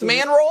sixth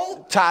man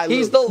role,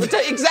 he's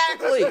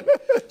exactly.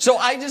 So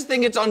I just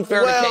think it's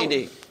unfair to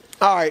KD.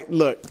 All right,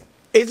 look.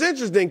 It's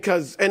interesting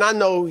because, and I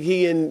know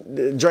he and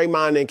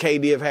Draymond and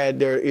KD have had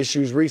their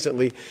issues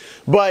recently,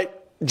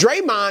 but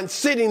Draymond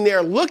sitting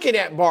there looking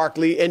at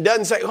Barkley and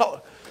doesn't say,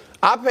 oh,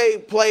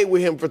 I played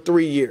with him for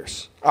 3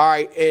 years. All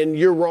right, and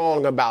you're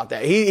wrong about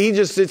that. He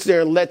just sits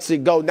there and lets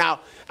it go.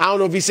 Now, I don't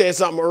know if he said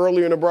something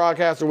earlier in the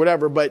broadcast or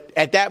whatever, but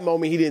at that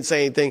moment, he didn't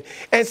say anything.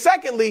 And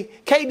secondly,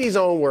 KD's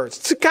own words.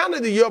 To kind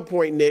of to your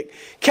point, Nick,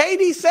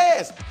 KD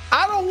says,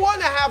 I don't want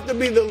to have to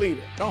be the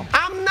leader. Oh.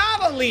 I'm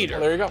not a leader.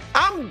 Well, there you go.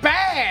 I'm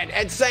bad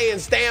at saying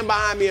stand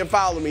behind me and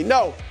follow me.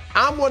 No,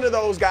 I'm one of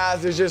those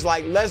guys that's just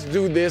like, let's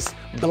do this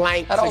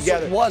blank that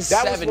together. Also was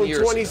that 7 was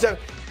years 27.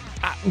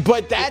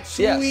 But that's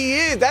who he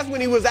is. That's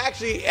when he was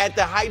actually at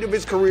the height of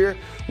his career.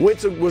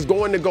 Was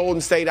going to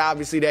Golden State,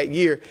 obviously, that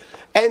year.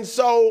 And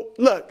so,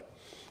 look,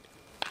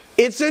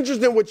 it's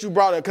interesting what you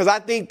brought up because I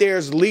think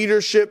there's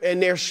leadership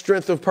and there's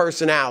strength of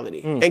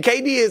personality. And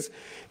KD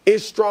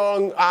is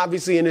strong,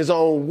 obviously, in his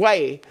own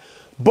way.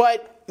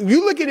 But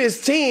you look at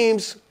his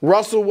teams,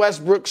 Russell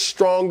Westbrook's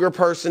stronger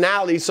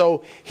personality.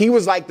 So he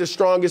was like the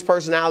strongest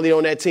personality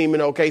on that team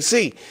in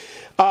OKC.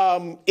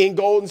 In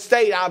Golden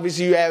State,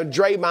 obviously, you have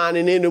Draymond,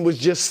 and then it was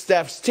just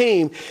Steph's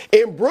team.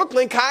 In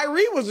Brooklyn,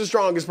 Kyrie was the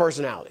strongest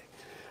personality.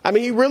 I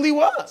mean, he really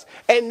was.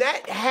 And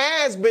that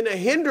has been a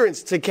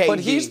hindrance to KD. But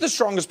he's the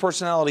strongest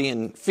personality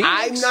in Phoenix.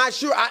 I'm not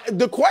sure.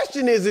 The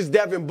question is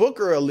Devin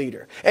Booker a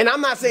leader? And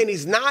I'm not saying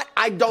he's not.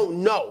 I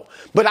don't know.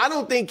 But I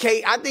don't think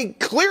I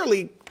think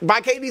clearly, by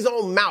KD's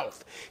own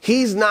mouth,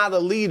 he's not a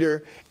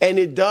leader, and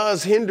it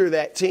does hinder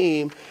that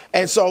team.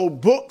 And so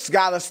Book's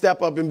got to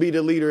step up and be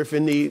the leader if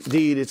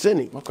indeed it's in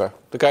him. Okay.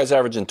 The guy's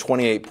averaging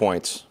 28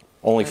 points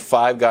Only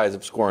 5 guys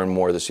have scored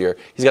more this year.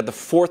 He's got the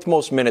 4th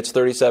most minutes,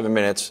 37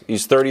 minutes.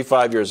 He's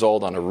 35 years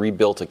old on a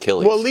rebuilt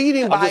Achilles. Well,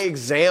 leading by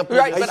example.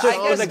 Right, but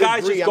I guess the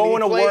guy's just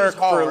going to work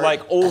for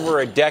like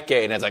over a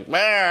decade, and it's like,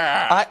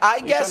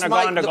 I guess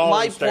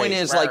my point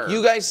is, like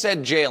you guys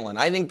said, Jalen.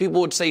 I think people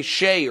would say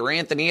Shea or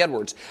Anthony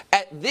Edwards.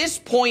 At this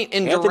point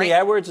in Anthony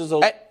Edwards is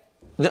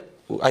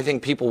I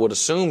think people would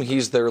assume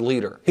he's their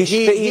leader. He's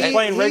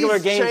playing regular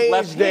games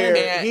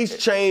left-handed. He's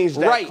changed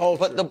that culture.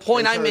 But the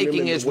point I'm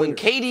making is when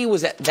KD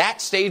was at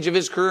that stage of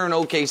his career in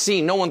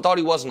OKC, no one thought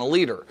he wasn't a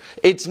leader.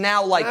 It's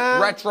now like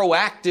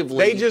retroactively.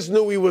 They just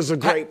knew he was a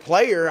great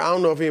player. I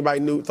don't know if anybody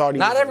thought he was a leader.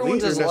 Not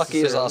everyone's as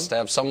lucky as us to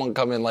have someone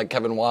come in like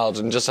Kevin Wildes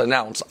and just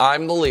announce,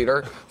 I'm the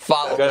leader,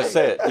 follow me. You got to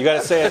say it. You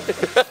got to say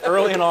it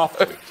early and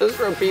often. Just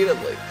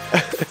repeatedly.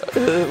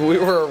 We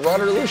were a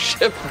rudderless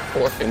ship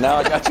before. And now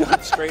I got you on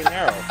the straight and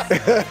narrow.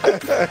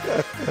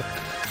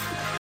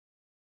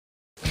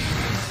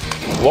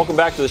 Welcome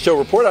back to the show.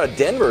 Report out of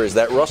Denver is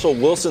that Russell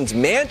Wilson's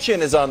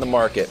mansion is on the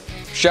market.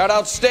 Shout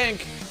out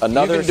Stink.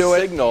 Another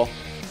signal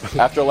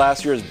after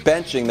last year's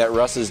benching that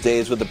Russ's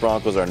days with the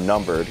Broncos are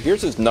numbered.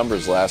 Here's his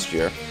numbers last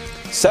year.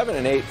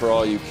 7-8 for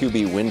all you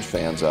QB win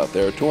fans out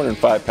there.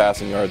 205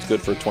 passing yards,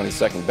 good for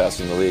 22nd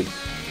best in the league.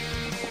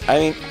 I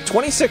mean,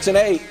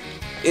 26-8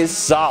 is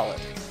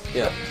solid.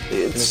 Yeah.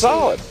 It's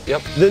solid.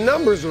 Yep. The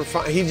numbers were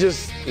fine. He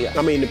just,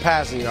 the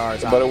passing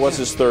yards. But it was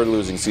his 3rd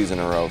losing season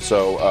in a row.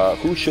 So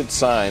who should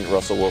sign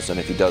Russell Wilson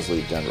if he does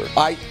leave Denver?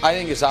 I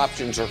think his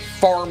options are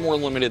far more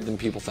limited than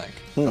people think.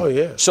 Oh,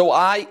 yeah. So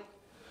I'm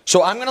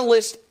going to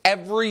list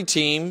every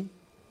team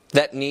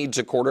that needs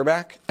a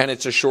quarterback, and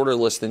it's a shorter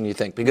list than you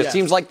think. Because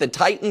teams like the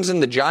Titans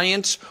and the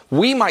Giants,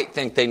 we might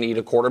think they need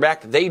a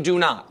quarterback. They do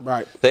not.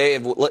 Right.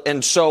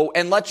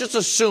 And let's just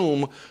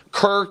assume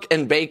Kirk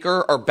and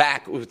Baker are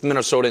back with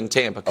Minnesota and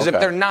Tampa. Because if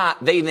they're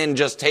not, they then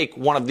just take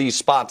one of these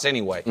spots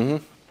anyway.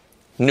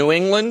 Mm-hmm. New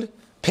England,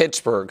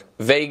 Pittsburgh,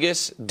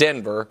 Vegas,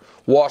 Denver,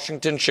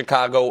 Washington,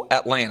 Chicago,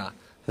 Atlanta.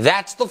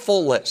 That's the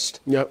full list.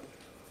 Yep.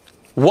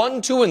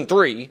 1, 2, and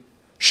 3,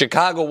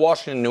 Chicago,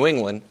 Washington, New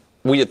England,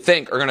 we would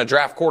think are going to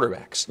draft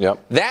quarterbacks.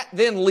 Yep. That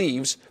then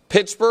leaves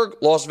Pittsburgh,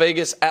 Las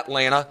Vegas,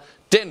 Atlanta,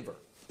 Denver.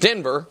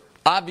 Denver,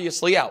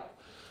 obviously out.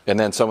 And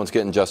then someone's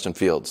getting Justin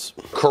Fields.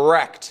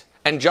 Correct.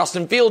 And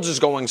Justin Fields is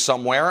going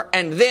somewhere.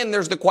 And then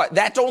there's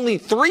that's only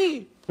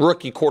 3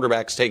 rookie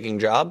quarterbacks taking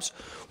jobs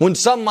when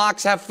some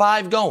mocks have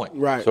 5 going.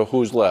 Right. So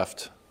who's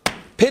left?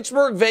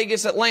 Pittsburgh,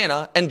 Vegas,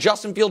 Atlanta, and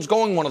Justin Fields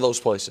going one of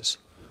those places.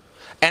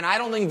 And I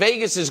don't think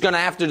Vegas is going to,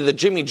 after the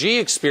Jimmy G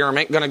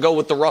experiment, going to go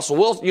with the Russell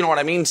Wilson. You know what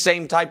I mean?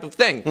 Same type of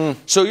thing.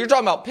 So you're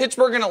talking about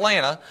Pittsburgh and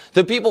Atlanta.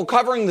 The people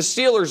covering the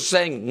Steelers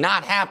saying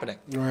not happening.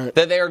 Right.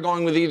 That they are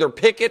going with either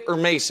Pickett or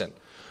Mason.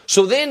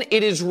 So then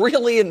it is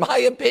really, in my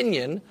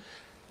opinion,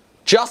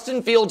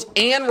 Justin Fields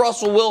and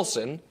Russell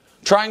Wilson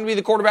trying to be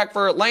the quarterback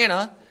for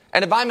Atlanta.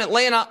 And if I'm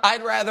Atlanta,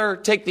 I'd rather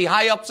take the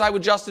high upside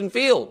with Justin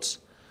Fields.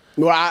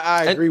 Well,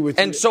 I agree with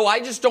you. And so I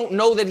just don't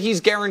know that he's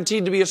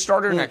guaranteed to be a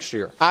starter next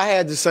year. I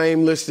had the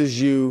same list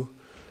as you.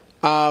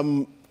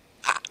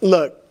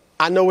 Look,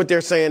 I know what they're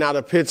saying out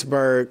of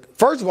Pittsburgh.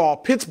 First of all,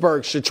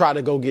 Pittsburgh should try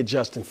to go get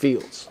Justin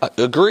Fields.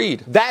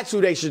 Agreed. That's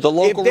who they should. The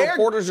local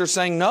reporters are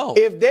saying no.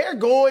 If they're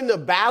going to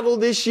battle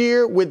this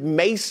year with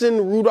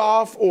Mason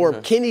Rudolph or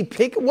Kenny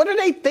Pickett, what are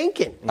they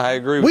thinking? I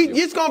agree with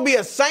you. It's going to be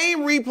a same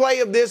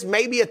replay of this,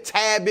 maybe a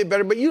tad bit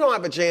better, but you don't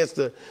have a chance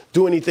to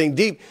do anything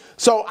deep.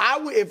 So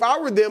if I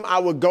were them, I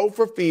would go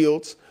for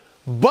Fields.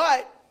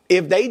 But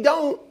if they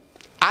don't,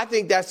 I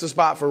think that's the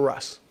spot for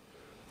Russ.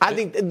 I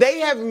think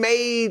they have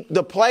made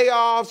the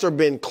playoffs or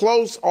been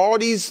close all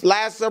these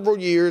last several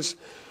years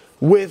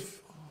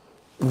with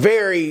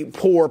very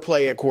poor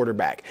play at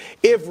quarterback.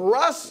 If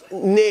Russ,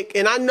 Nick,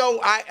 and I know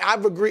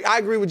I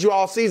agree with you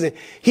all season,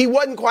 he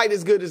wasn't quite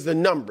as good as the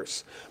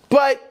numbers.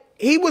 But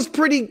he was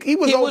okay. He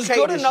was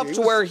good enough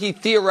to where he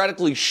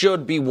theoretically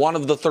should be one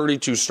of the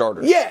 32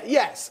 starters. Yeah,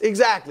 yes,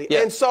 exactly.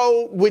 Yeah. And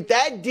so with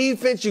that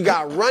defense, you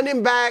got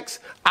running backs.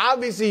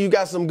 Obviously, you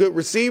got some good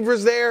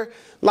receivers there.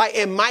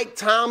 And Mike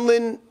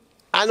Tomlin,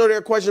 I know there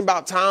are questions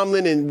about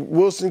Tomlin and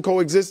Wilson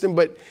coexisting,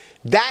 but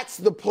that's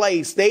the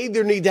place. They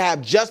either need to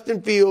have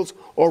Justin Fields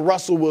or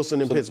Russell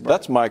Wilson in Pittsburgh.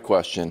 That's my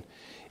question.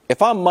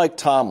 If I'm Mike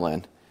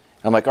Tomlin,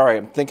 I'm like, all right,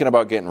 I'm thinking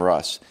about getting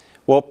Russ.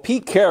 Well,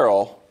 Pete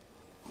Carroll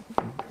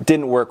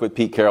didn't work with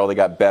Pete Carroll. They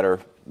got better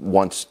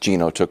once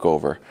Geno took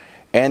over.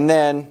 And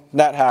then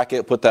Nat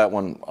Hackett put that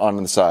one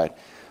on the side.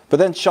 But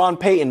then Sean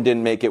Payton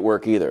didn't make it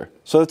work either.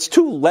 So it's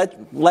 2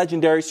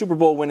 legendary Super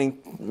Bowl winning,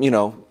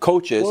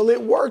 coaches. Well,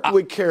 it worked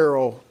with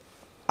Carroll.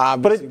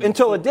 But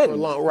until it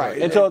didn't.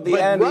 Right. Until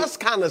the end. Russ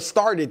kind of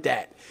started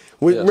that.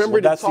 Remember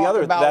that's the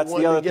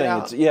other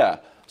thing.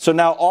 So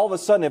now all of a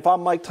sudden, if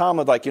I'm Mike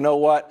Tomlin, like, you know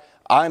what?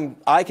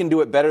 I can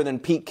do it better than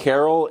Pete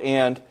Carroll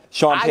and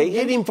Sean Payton. I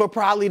get him for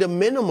probably the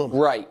minimum.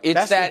 Right.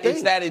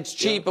 It's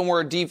cheap and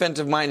we're a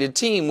defensive-minded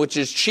team, which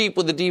is cheap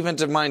with a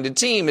defensive-minded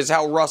team is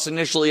how Russ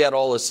initially had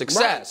all his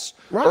success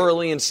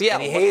early in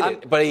Seattle. And he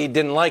hated it, but he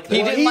didn't like that.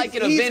 He didn't like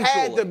it eventually. He's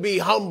had to be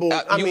humble.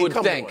 You would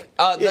think.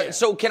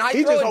 So can I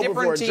throw a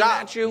different team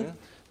at you?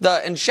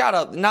 and shout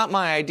out, not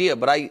my idea,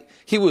 but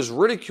he was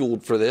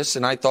ridiculed for this,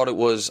 and I think it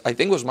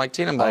was Mike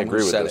Tannenbaum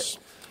who said it.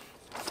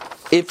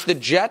 If the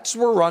Jets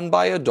were run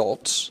by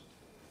adults,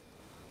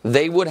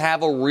 they would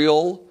have a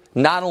real,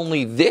 not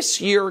only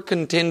this year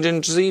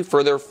contingency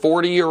for their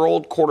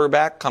 40-year-old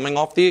quarterback coming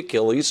off the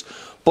Achilles,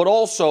 but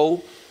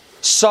also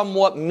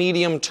somewhat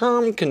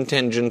medium-term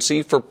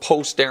contingency for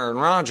post-Aaron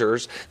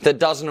Rodgers that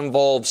doesn't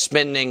involve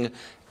spending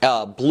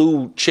a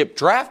blue-chip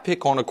draft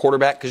pick on a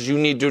quarterback because you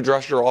need to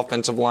address your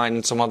offensive line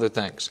and some other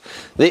things.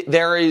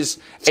 There is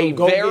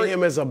get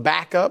him as a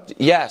backup?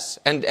 Yes,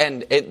 and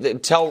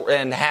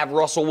have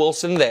Russell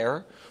Wilson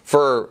there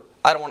for,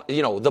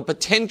 the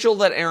potential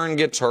that Aaron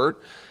gets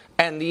hurt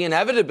and the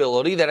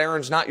inevitability that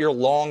Aaron's not your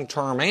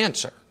long-term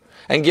answer.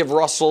 And give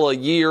Russell a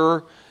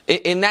year.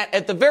 In that,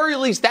 at the very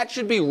least, that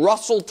should be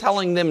Russell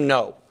telling them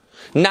no.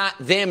 Not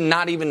them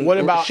not even what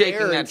about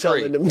shaking Aaron that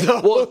tree. Telling them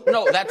no? Well,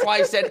 no, that's why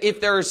I said if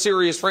they're a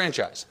serious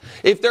franchise.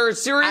 If they're a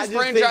serious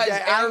franchise,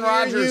 Aaron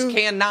Rodgers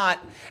cannot.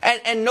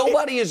 And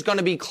nobody is going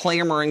to be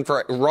clamoring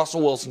for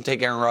Russell Wilson to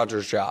take Aaron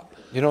Rodgers' job.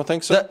 You don't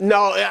think so?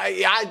 No,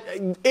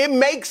 it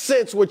makes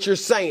sense what you're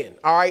saying,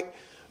 all right?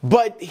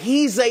 But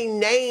he's a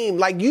name.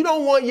 Like, you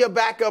don't want your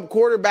backup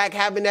quarterback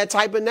having that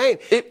type of name.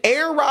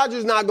 Aaron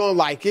Rodgers not going to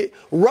like it.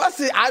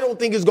 Russ, I don't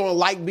think is going to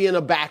like being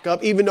a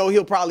backup, even though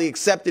he'll probably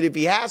accept it if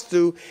he has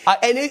to.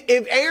 Let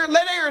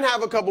Aaron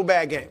have a couple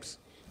bad games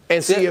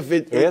and see if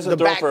he hasn't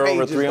thrown for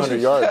over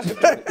 300 yards.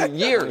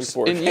 years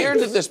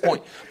at this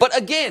point. But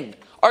again,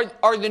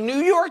 are the New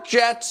York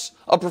Jets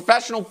a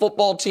professional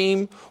football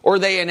team, or are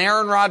they an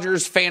Aaron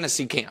Rodgers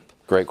fantasy camp?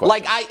 Great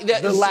question.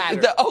 The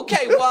latter.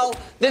 Okay, well,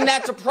 then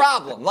that's a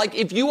problem. Like,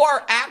 if you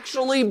are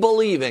actually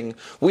believing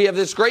we have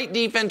this great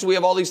defense, we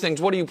have all these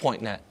things, what are you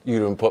pointing at? You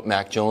didn't put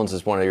Mac Jones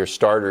as one of your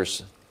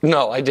starters.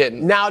 No, I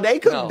didn't. Now,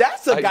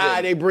 that's a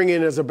guy they bring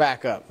in as a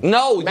backup.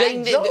 No,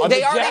 they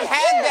already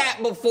had that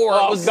before.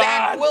 It was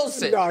Zach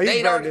Wilson. No,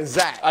 he's better than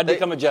Zach. I'd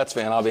become a Jets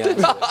fan, I'll be honest.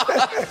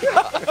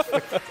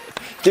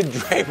 Did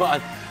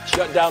Draymond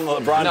shut down the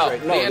LeBron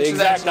trade? No, the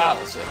exact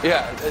opposite.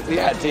 Yeah,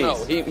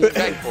 he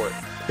begged for it.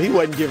 He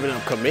wasn't giving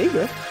up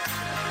Kuminga.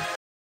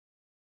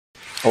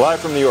 Live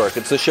from New York,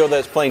 it's the show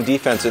that's playing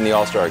defense in the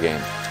All-Star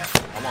game.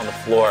 I'm on the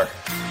floor.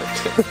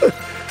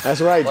 That's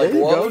right. Like there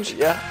you Woj?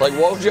 go. Yeah. Like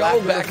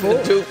Wojo back in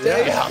the Duke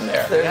days? Yeah, I'm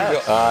there. There you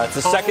go. It's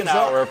the second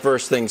hour of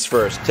First Things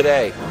First.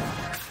 Today,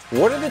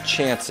 what are the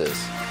chances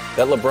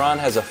that LeBron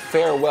has a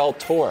farewell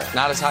tour?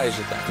 Not as high as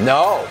you think.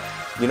 No.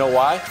 You know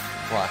why?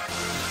 Why?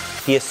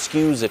 He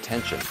eschews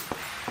attention.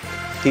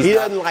 He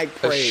doesn't like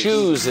praise. A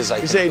shoes is, I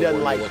think, you say he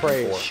doesn't like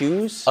praise.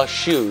 Shoes? A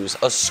shoes.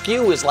 A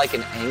skew is like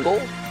an angle.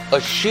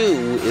 A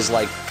shoe is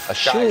like a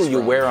shoe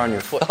you wear on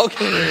your foot.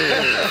 Okay.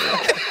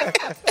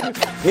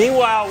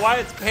 Meanwhile, why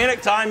it's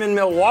panic time in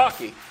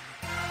Milwaukee?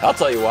 I'll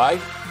tell you why.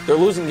 They're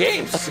losing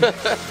games.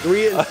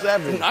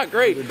 3-7. Not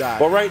great.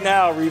 Well, right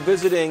now,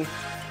 revisiting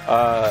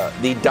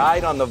the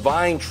died on the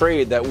vine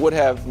trade that would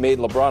have made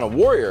LeBron a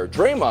warrior,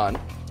 Draymond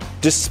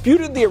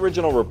disputed the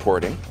original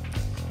reporting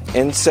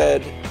and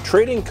said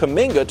trading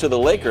Kuminga to the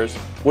Lakers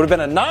would have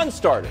been a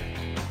non-starter.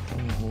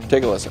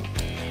 Take a listen.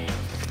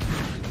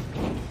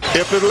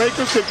 If the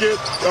Lakers could get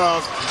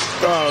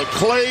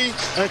Clay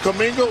and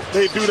Kuminga,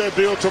 they'd do that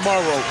deal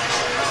tomorrow.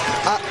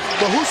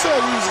 But who said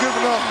we was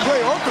giving up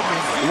Clay or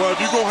Kuminga? Well,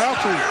 you're going to have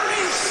to.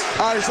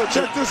 All right, so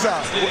check this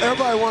out.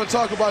 Everybody want to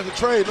talk about the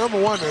trade.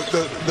 Number one,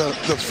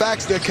 the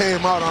facts that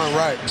came out aren't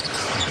right.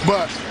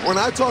 But when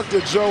I talked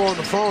to Joe on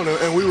the phone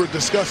and we were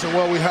discussing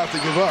what we have to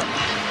give up,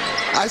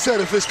 I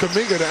said if it's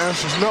Kuminga, the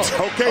answer's no.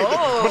 Okay,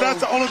 but that's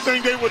the only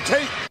thing they would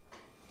take.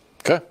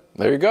 Okay,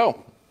 there you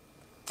go.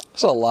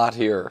 There's a lot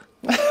here.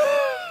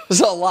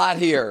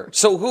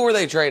 So who are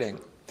they trading?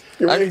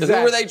 Exactly. Who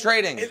are they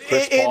trading? It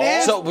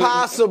is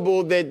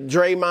possible that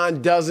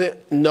Draymond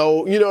doesn't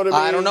know. You know what I mean?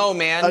 I don't know,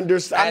 man. As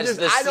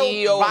the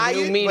CEO of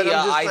new media,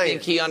 I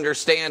think he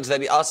understands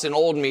that us in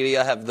old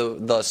media have the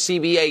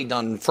CBA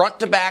done front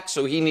to back,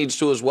 so he needs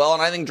to as well.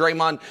 And I think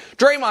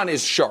Draymond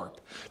is sharp.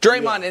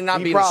 Draymond, and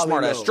not being a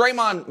smartass.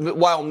 Draymond,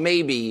 while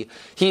maybe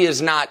he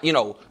is not,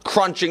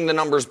 crunching the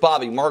numbers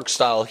Bobby Mark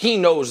style, he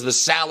knows the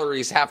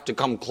salaries have to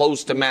come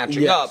close to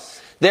matching up.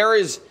 There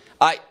is,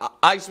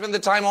 I spent the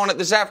time on it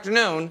this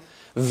afternoon.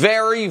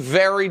 Very,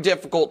 very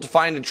difficult to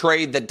find a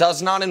trade that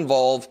does not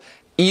involve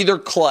either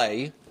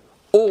Clay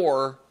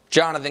or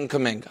Jonathan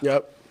Kuminga.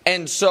 Yep.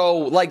 And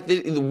so,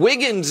 the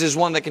Wiggins is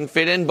one that can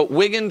fit in, but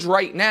Wiggins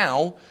right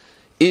now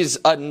is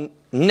a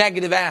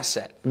negative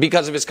asset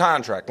because of his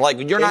contract.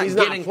 You're not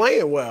getting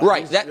playing well.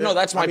 Right.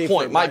 That's my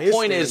point. My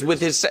point is with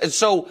his.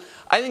 So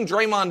I think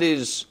Draymond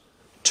is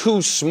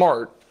too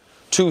smart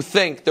to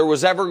think there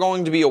was ever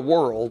going to be a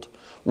world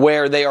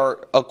where they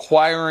are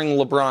acquiring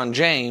LeBron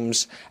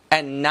James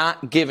and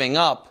not giving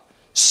up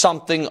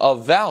something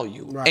of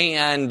value. Right.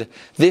 And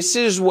this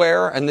is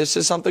where, and this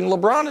is something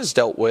LeBron has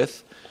dealt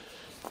with,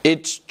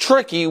 it's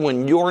tricky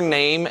when your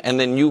name, and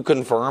then you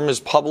confirm,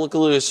 is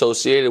publicly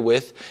associated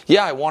with,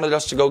 I wanted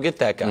us to go get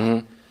that guy.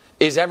 Mm-hmm.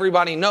 Is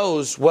everybody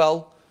knows,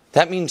 well,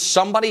 That means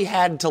somebody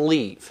had to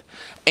leave.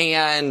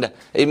 And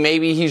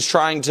maybe he's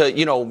trying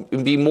to,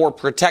 be more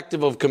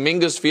protective of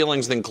Kuminga's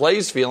feelings than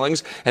Clay's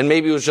feelings, and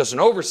maybe it was just an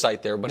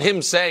oversight there. But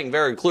him saying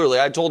very clearly,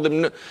 I told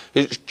him,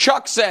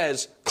 Chuck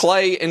says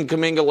Clay and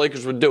Kuminga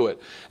Lakers would do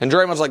it. And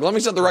Draymond's like, let me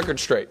set the record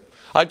straight.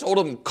 I told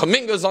him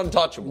Kuminga's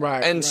untouchable.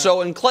 Right,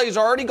 and Clay's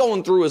already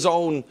going through his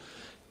own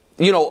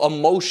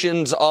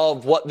emotions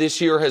of what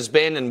this year has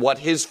been and what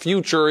his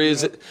future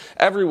is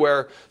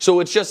everywhere.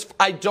 So it's just,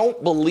 I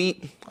don't want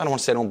to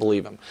say I don't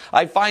believe him.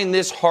 I find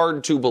this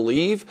hard to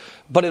believe,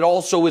 but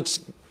it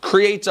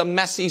creates a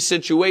messy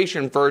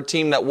situation for a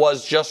team that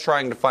was just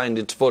trying to find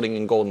its footing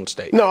in Golden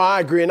State. No, I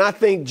agree. And I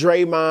think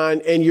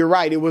Draymond, and you're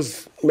right, it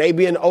was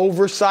maybe an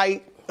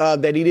oversight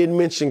that he didn't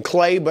mention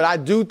Clay, but I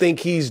do think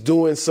he's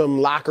doing some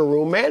locker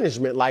room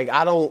management. Like,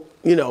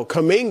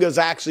 Kuminga's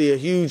actually a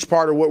huge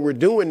part of what we're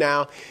doing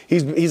now.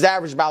 He's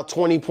averaged about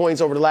 20 points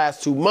over the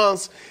last 2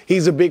 months.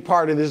 He's a big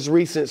part of this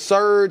recent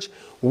surge.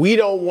 We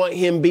don't want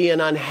him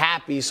being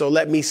unhappy, so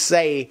let me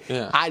say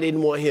I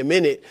didn't want him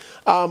in it.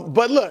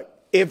 But look,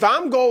 if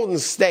I'm Golden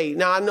State,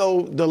 now I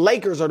know the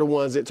Lakers are the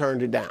ones that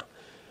turned it down.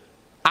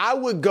 I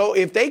would go,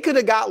 if they could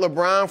have got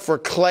LeBron for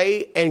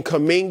Clay and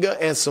Kuminga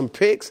and some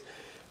picks,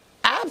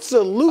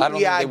 absolutely. I don't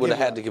think they would have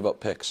had to give up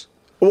picks.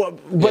 Well,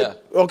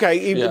 but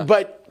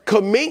but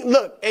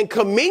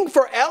Kuminga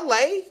for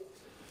LA,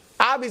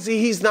 obviously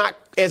he's not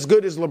as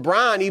good as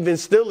LeBron, even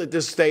still at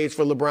this stage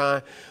for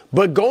LeBron.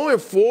 But going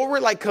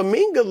forward, like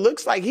Kuminga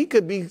looks like he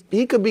could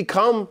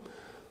become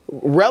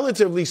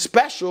relatively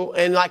special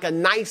and like a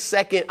nice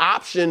second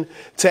option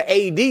to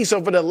AD.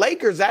 So for the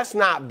Lakers, that's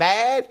not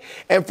bad.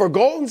 And for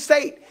Golden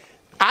State,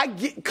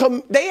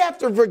 they have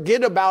to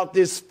forget about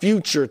this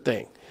future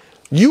thing.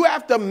 You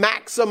have to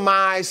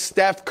maximize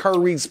Steph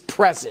Curry's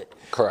present.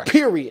 Correct.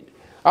 Period.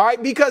 All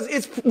right?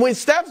 Because when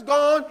Steph's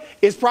gone,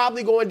 it's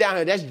probably going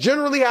downhill. That's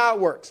generally how it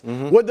works.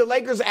 Mm-hmm. What the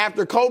Lakers,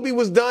 after Kobe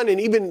was done and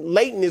even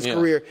late in his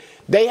career,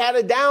 they had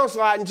a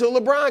downslide until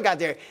LeBron got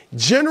there.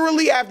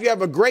 Generally, after you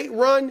have a great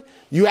run,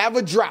 you have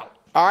a drought.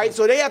 All right?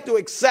 So they have to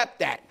accept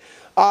that.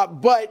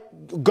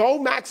 But go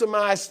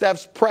maximize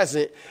Steph's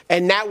present,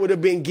 and that would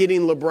have been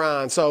getting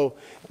LeBron. So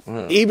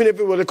even if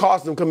it would have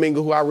cost them Kuminga,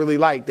 who I really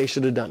like, they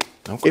should have done it.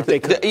 Okay. If they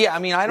could. Yeah, I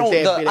mean, I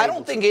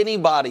don't think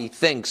anybody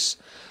thinks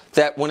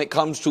that when it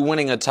comes to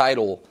winning a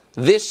title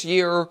this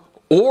year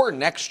or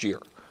next year,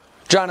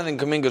 Jonathan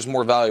Kuminga is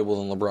more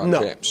valuable than LeBron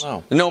James.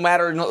 No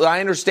matter, I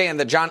understand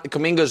that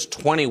Kuminga is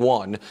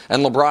 21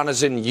 and LeBron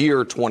is in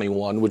year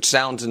 21, which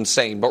sounds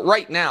insane. But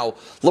right now,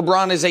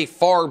 LeBron is a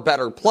far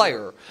better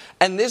player.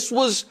 And this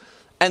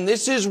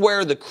is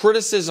where the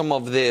criticism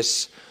of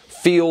this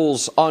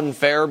feels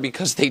unfair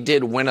because they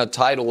did win a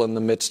title in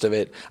the midst of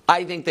it.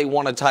 I think they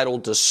won a title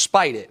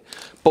despite it.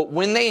 But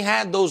when they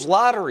had those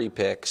lottery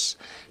picks,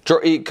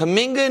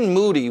 Kuminga and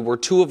Moody were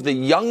two of the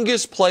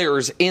youngest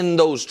players in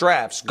those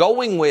drafts.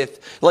 Going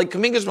with,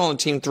 Kuminga's been on the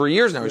team 3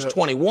 years now. He's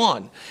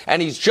 21. And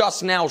he's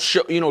just now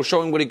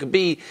showing what he could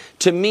be.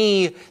 To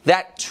me,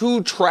 that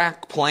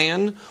two-track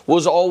plan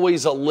was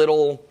always a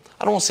little,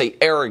 I don't want to say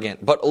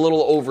arrogant, but a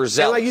little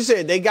overzealous. And like you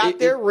said, they got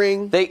their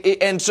ring. But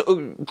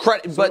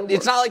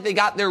it's not like they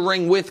got their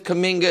ring with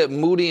Kuminga,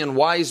 Moody, and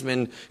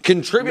Wiseman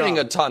contributing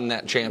a ton in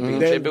that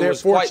championship. It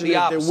was quite the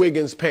opposite. That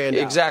Wiggins panned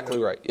out. Exactly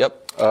right. Yep.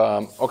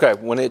 Okay,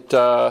 when it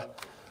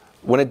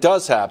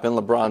does happen,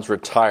 LeBron's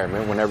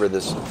retirement, whenever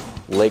this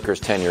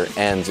Lakers tenure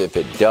ends, if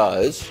it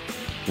does,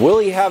 will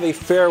he have a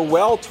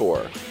farewell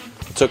tour?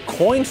 It's a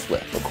coin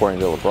flip,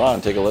 according to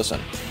LeBron. Take a listen.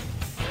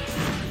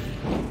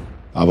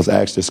 I was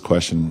asked this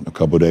question a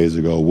couple of days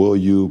ago. Will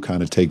you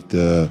kind of take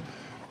the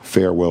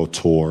farewell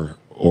tour,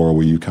 or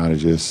will you kind of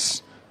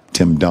just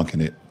Tim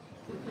Duncan it?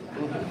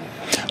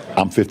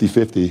 I'm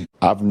 50-50.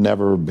 I've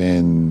never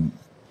been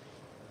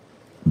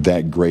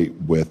that great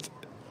with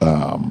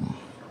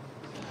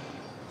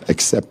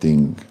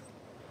accepting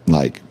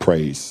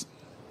praise.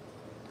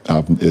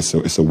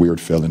 It's a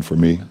weird feeling for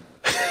me.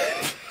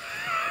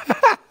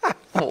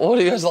 What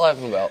are you guys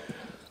laughing about?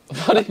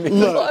 What are you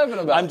guys laughing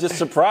about? I'm just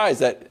surprised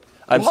that.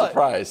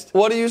 Surprised.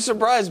 What are you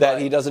surprised that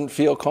by? he doesn't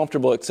feel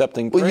comfortable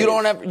accepting praise.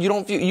 Well,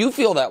 you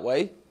feel that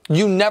way.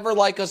 You never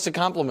like us to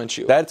compliment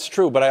you. That's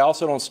true, but I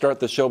also don't start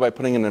the show by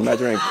putting in an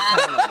imaginary.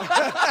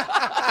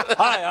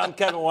 Hi, I'm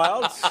Kevin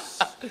Wildes.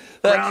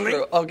 That's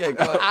true. Okay,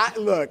 go ahead.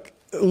 Look,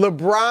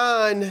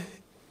 LeBron,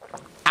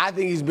 I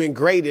think he's been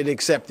great at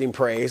accepting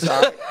praise.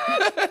 All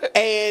right?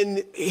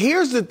 And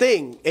here's the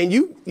thing, and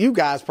you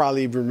guys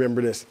probably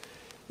remember this.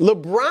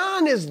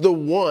 LeBron is the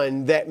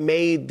one that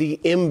made the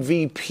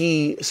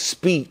MVP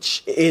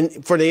speech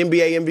for the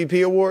NBA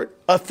MVP award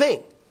a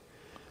thing.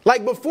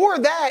 Before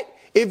that,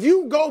 if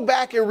you go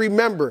back and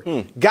remember,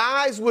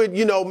 guys would,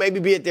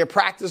 maybe be at their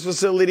practice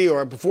facility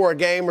or before a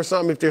game or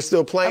something if they're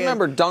still playing. I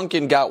remember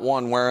Duncan got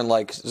one wearing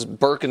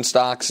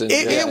Birkenstocks. And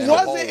it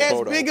wasn't as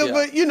big of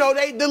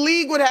a, the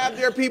league would have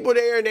their people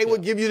there and they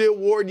would give you the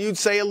award and you'd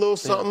say a little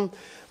something.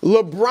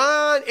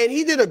 LeBron, and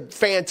he did a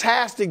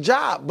fantastic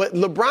job, but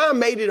LeBron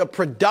made it a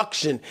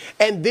production.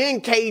 And then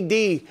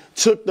KD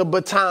took the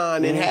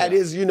baton and had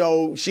his,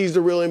 she's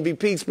the real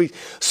MVP speech.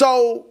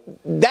 So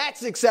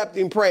that's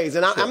accepting praise.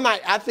 And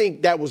I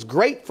think that was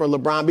great for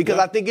LeBron because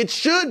I think it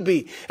should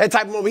be that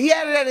type of moment. He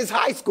had it at his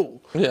high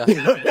school. Yeah.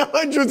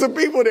 Hundreds of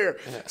people there.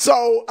 Yeah.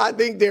 So I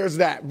think there's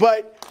that.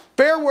 But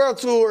farewell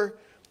tour,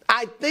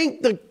 I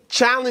think the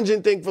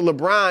challenging thing for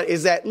LeBron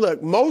is that,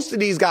 look, most of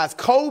these guys,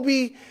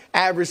 Kobe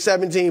averaged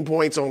 17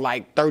 points on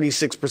like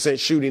 36%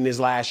 shooting his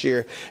last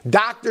year.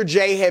 Dr.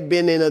 J had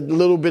been in a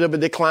little bit of a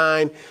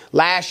decline.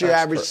 Last year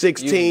averaged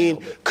 16.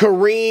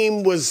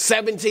 Kareem was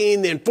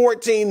 17, then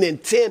 14, then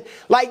 10.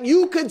 Like,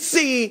 you could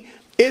see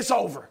it's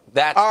over.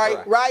 That's all right,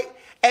 correct. right?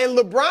 And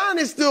LeBron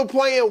is still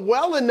playing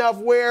well enough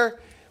where,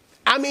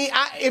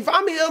 if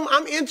I'm him,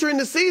 I'm entering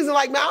the season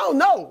like, man, I don't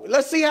know.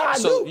 Let's see how I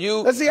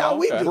do. Let's see how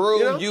we do.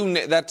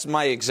 Brew, that's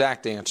my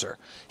exact answer.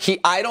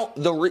 I don't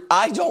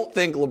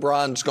think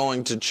LeBron's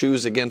going to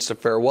choose against a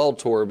farewell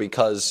tour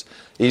because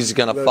he's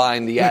going to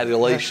find the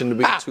adulation to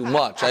be too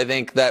much. I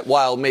think that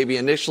while maybe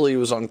initially he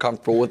was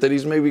uncomfortable with it,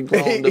 he's maybe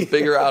grown to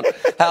figure out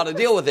how to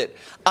deal with it.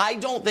 I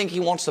don't think he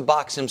wants to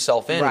box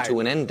himself into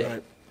an end date.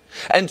 Right.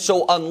 And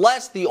so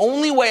the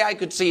only way I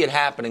could see it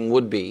happening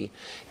would be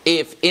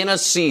if in a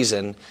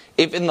season,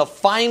 if in the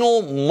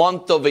final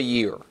month of a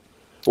year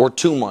or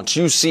 2 months,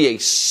 you see a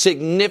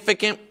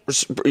significant,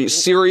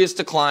 serious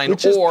decline,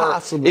 or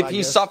possible, if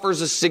he suffers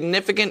a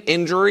significant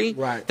injury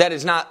that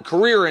is not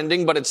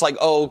career-ending, but it's like,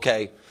 oh,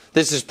 okay,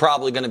 this is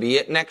probably going to be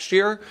it next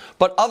year.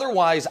 But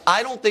otherwise,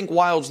 I don't think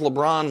Wild's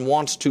LeBron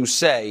wants to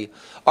say,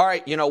 all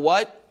right, you know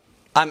what?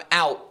 I'm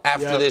out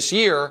after this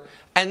year.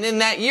 And then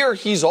that year,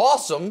 he's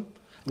awesome.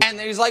 And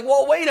then he's like,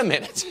 well, wait a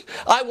minute.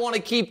 I want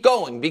to keep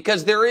going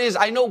because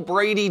I know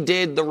Brady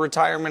did the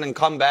retirement and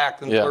come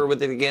back and flirt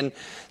with it again.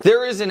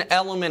 There is an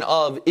element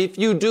of, if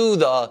you do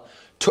the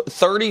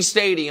 30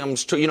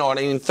 stadiums, you know what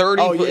I mean,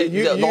 30,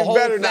 the whole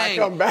better thing,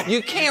 not come back.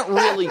 You can't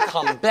really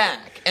come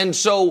back. And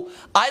so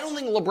I don't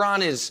think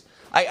LeBron is,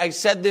 I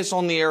said this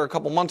on the air a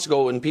couple months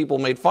ago and people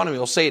made fun of me.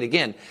 I'll say it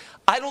again.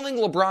 I don't think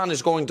LeBron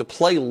is going to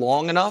play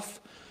long enough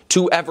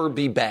to ever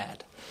be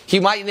bad. He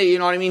might, you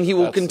know what I mean? He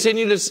will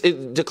continue to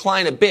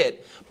decline a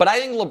bit. But I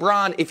think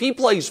LeBron, if he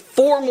plays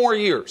 4 more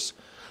years,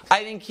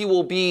 I think he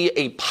will be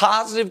a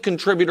positive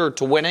contributor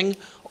to winning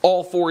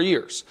all 4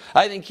 years.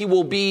 I think he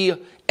will be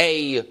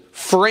a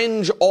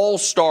fringe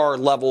all-star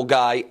level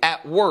guy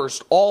at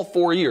worst all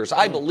 4 years.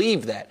 I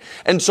believe that.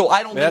 And so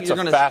I don't think you're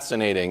going to... That's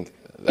fascinating.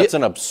 That's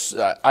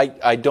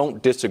I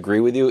don't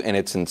disagree with you, and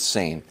it's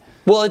insane.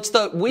 Well,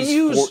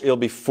 it'll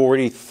be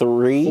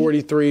 43.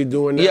 43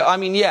 doing that. Yeah, I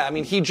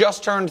mean, he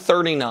just turned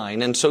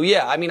 39, and so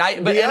and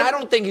I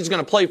don't think he's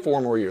going to play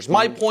 4 more years.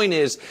 My point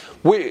is,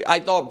 I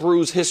thought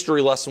Brew's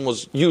history lesson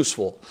was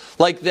useful.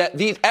 Like that,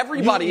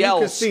 everybody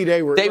else, could see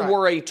they were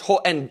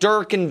and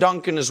Dirk and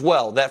Duncan as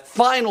well. That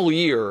final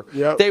year,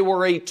 they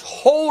were a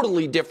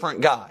totally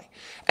different guy.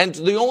 And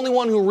the only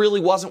one who really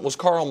wasn't was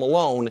Karl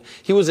Malone.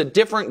 He was a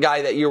different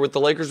guy that year with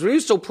the Lakers, but he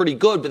was still pretty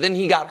good. But then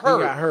he got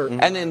hurt.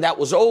 And then that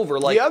was over.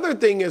 The other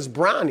thing is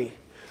Bronny.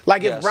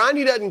 Like, if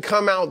Bronny doesn't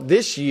come out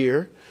this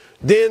year,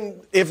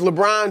 then if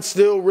LeBron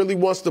still really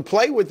wants to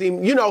play with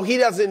him, he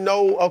doesn't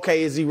know,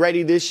 okay, is he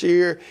ready this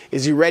year?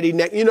 Is he ready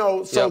next?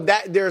 So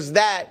that there's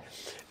that.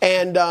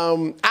 And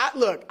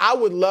I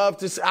would love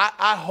to.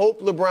 I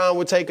hope LeBron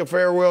would take a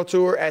farewell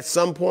tour at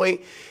some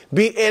point.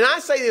 And I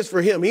say this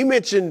for him. He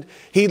mentioned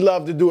he'd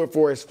love to do it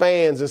for his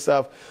fans and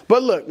stuff.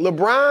 But look,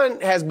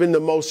 LeBron has been the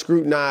most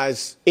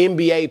scrutinized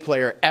NBA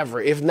player ever,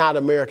 if not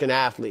American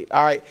athlete.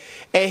 All right.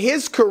 And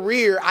his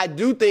career, I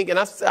do think, and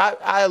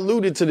I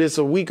alluded to this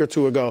a week or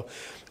two ago,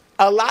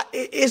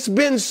 it's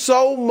been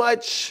so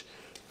much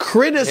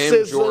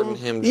criticism.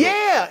 Him, Jordan.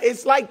 Yeah.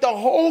 It's like the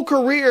whole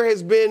career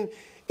has been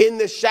in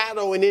the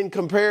shadow and in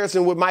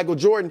comparison with Michael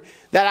Jordan,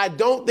 that I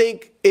don't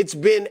think it's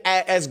been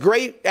as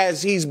great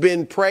as he's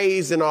been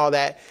praised and all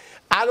that.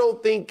 I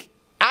don't think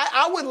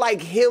I would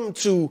like him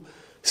to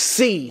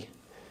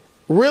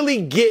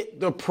really get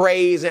the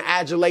praise and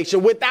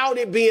adulation without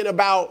it being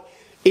about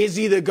is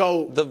he the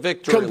GOAT, the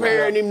victory,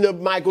 comparing him to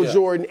Michael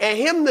Jordan, and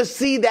him to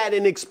see that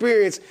and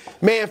experience,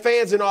 man,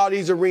 fans in all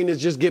these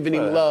arenas just giving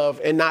him love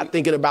and not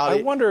thinking about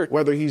I wonder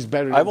whether he's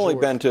better than I've only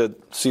Jordan. been to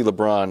see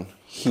LeBron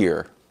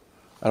here.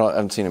 I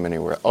haven't seen him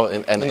anywhere. Oh,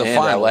 and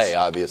L.A.,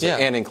 obviously,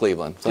 and in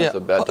Cleveland. So that's a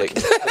bad take.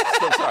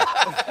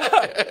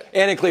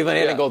 And in Cleveland,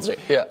 and in Golden State.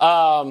 Yeah.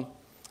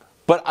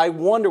 But I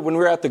wonder, when we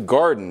were at the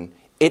Garden,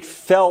 it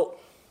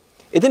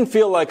didn't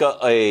feel like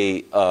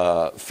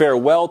a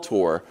farewell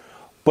tour,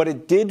 but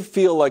it did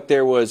feel like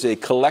there was a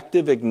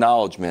collective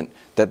acknowledgement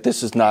that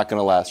this is not going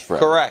to last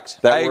forever. Correct.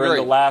 That we're in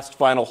the last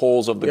final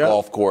holes of the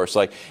golf course.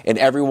 And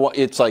everyone,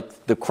 it's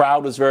like the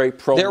crowd was very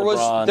pro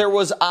LeBron.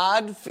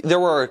 There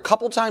were a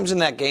couple times in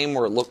that game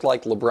where it looked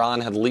like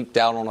LeBron had leaped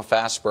out on a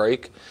fast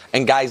break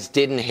and guys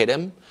didn't hit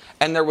him.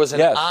 And there was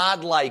an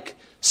odd,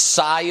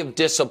 sigh of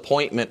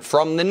disappointment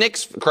from the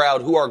Knicks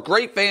crowd, who are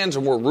great fans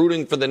and we're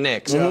rooting for the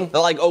Knicks. They're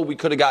like, oh, we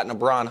could have gotten a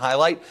Bron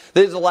highlight.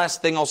 This is the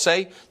last thing I'll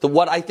say.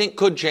 What I think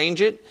could change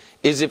it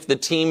is if the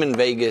team in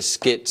Vegas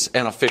gets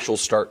an official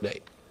start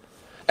date.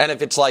 And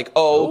if it's like,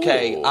 oh,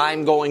 okay,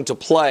 I'm going to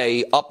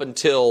play up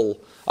until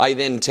I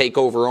then take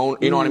over,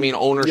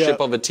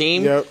 ownership of a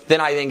team, then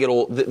I think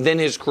then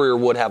his career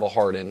would have a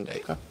hard end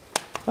date. Okay.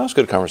 That was a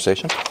good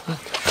conversation.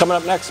 Coming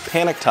up next,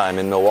 panic time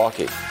in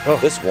Milwaukee.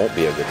 This won't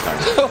be a good time.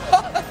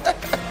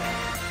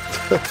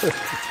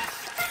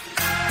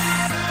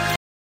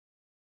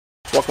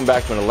 Welcome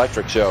back to an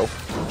electric show.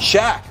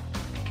 Shaq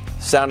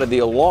sounded the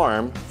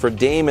alarm for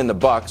Dame and the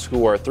Bucks,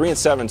 who are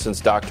 3-7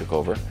 since Doc took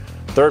over.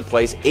 Third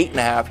place,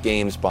 8.5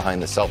 games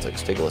behind the Celtics.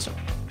 Take a listen.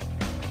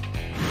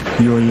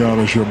 You and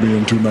Giannis, you're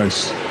being too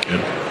nice.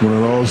 When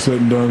it all said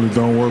and done, it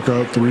don't work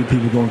out, 3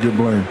 people going to get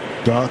blamed.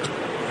 Doc,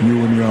 you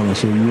and Giannis.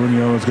 So you and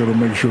Giannis got to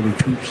make sure the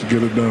troops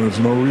get it done. There's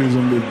no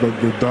reason,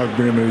 but with Doc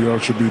being there, y'all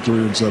should be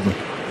 3-7.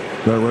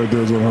 That right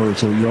there is what hurt.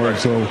 So y'all,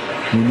 so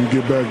when you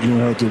get back, you're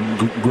going to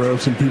have to grab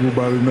some people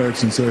by the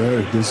necks and say,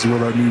 hey, this is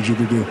what I need you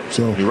to do.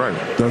 So you're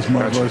right. That's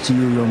my advice to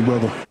you, young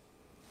brother.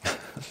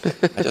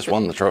 I just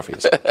won the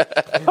trophies.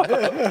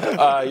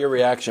 Your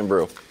reaction,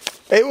 Brew?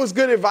 It was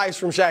good advice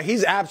from Shaq.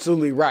 He's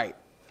absolutely right.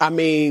 I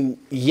mean,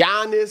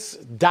 Giannis,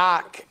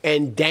 Doc,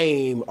 and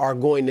Dame are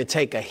going to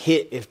take a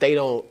hit if they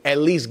don't at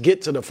least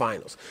get to the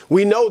finals.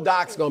 We know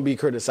Doc's going to be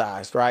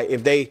criticized, right?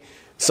 If they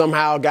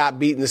somehow got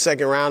beat in the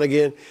second round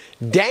again.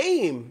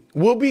 Dame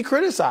will be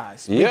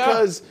criticized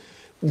because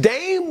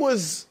Dame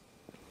was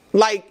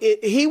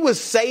he was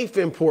safe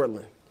in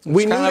Portland.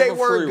 We knew they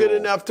weren't good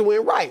enough to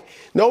win. Right.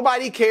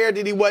 Nobody cared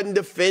that he wasn't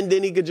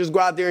defending. He could just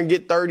go out there and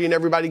get 30 and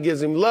everybody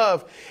gives him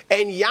love.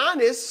 And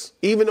Giannis,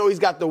 even though he's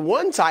got the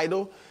one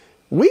title,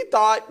 we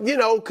thought,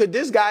 could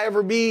this guy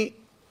ever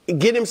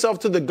get himself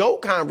to the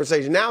GOAT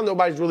conversation? Now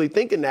nobody's really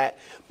thinking that,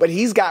 but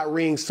he's got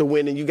rings to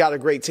win and you got a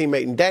great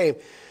teammate in Dame.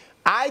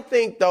 I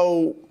think,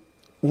 though,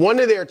 one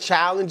of their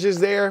challenges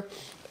there,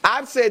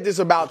 I've said this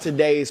about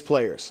today's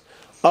players.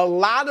 A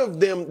lot of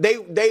them,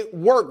 they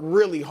work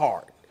really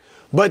hard.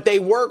 But they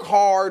work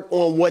hard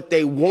on what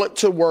they want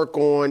to work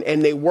on,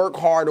 and they work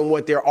hard on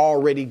what they're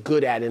already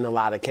good at in a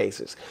lot of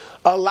cases.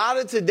 A lot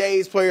of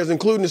today's players,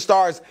 including the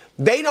stars,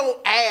 they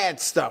don't add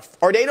stuff,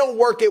 or they don't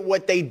work at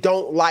what they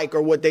don't like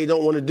or what they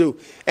don't want to do.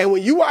 And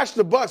when you watch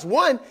the Bucks,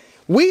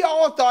 we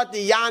all thought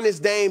the Giannis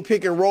Dame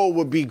pick and roll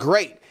would be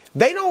great.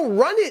 They don't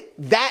run it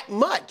that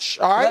much,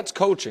 all right? That's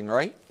coaching,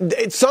 right?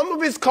 Some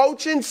of it's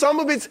coaching.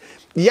 Some of it's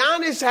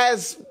Giannis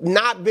has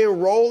not been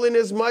rolling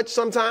as much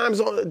sometimes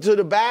to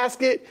the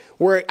basket,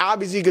 where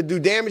obviously he could do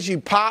damage. He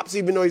pops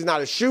even though he's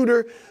not a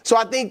shooter. So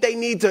I think they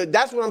need to,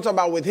 that's what I'm talking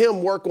about with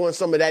him, work on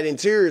some of that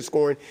interior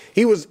scoring.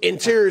 He was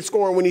interior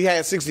scoring when he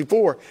had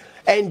 64.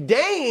 And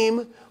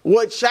Dame,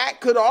 what Shaq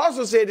could have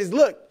also said is,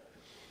 look,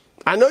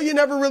 I know you've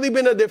never really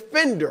been a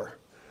defender,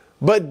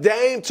 but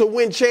Dame, to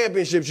win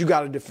championships, you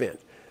got to defend.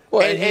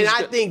 Well, and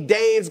I think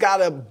Dame's got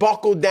to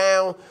buckle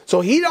down.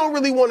 So he don't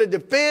really want to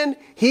defend.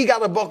 He got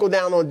to buckle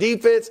down on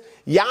defense.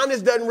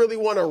 Giannis doesn't really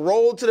want to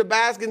roll to the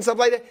basket and stuff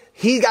like that.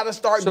 He got to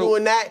start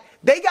doing that.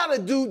 They got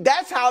to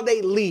that's how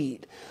they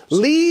lead.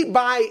 Lead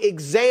by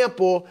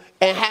example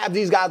and have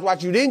these guys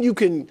watch you. Then you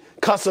can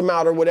cuss them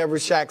out or whatever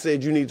Shaq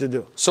said you need to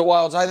do. So,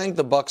 Wilds, I think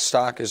the Bucks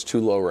stock is too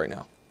low right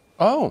now.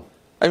 Oh.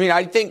 I mean,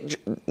 I think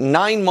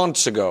 9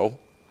 months ago,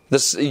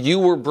 you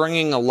were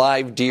bringing a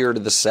live deer to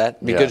the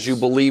set because you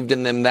believed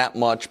in them that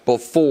much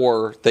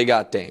before they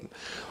got Dame.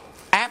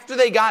 After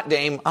they got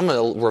Dame, I'm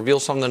going to reveal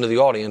something to the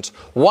audience.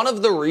 One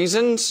of the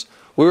reasons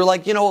we were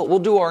like, you know what, we'll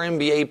do our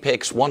NBA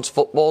picks once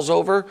football's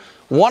over.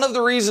 One of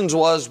the reasons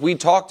was we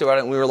talked about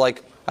it and we were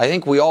like, I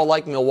think we all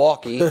like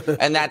Milwaukee,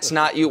 and that's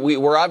not you.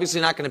 We're obviously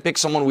not going to pick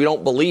someone we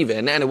don't believe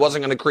in, and it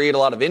wasn't going to create a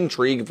lot of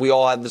intrigue if we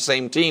all had the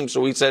same team. So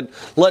we said,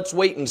 let's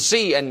wait and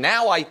see. And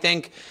now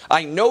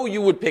I know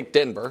you would pick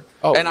Denver,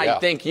 and I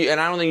think I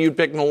don't think you'd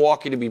pick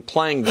Milwaukee to be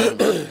playing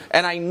Denver.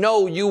 And I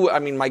know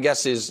my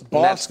guess is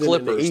Nets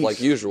Clippers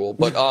like usual,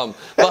 but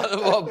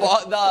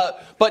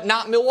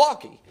not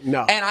Milwaukee.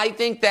 No. And I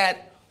think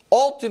that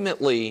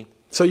ultimately,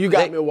 so you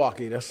got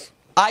Milwaukee.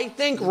 I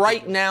think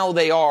right now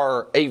they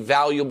are a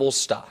valuable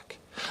stock.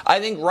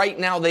 I think right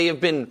now they have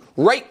been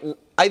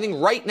I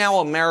think right now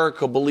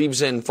America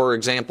believes in, for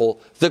example,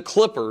 the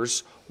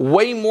Clippers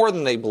way more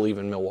than they believe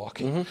in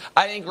Milwaukee. Mm-hmm.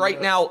 I think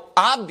right now,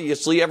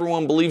 obviously,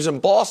 everyone believes in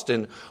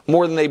Boston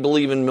more than they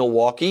believe in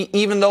Milwaukee,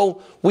 even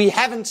though we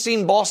haven't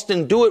seen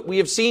Boston do it. We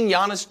have seen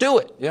Giannis do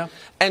it. Yeah.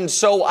 And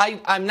so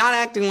I'm not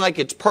acting like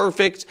it's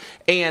perfect,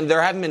 and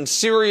there haven't been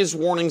serious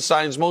warning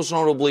signs. Most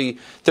notably,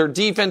 their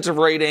defensive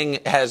rating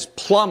has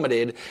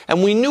plummeted,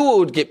 and we knew it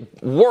would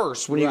get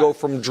worse when you go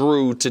from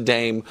Drew to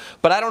Dame,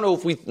 but I don't know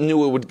if we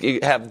knew it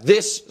would have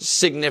this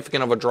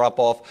significant of a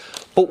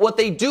drop-off. But what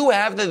they do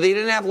have that they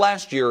didn't have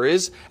last year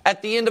is,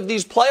 at the end of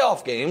these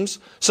playoff games,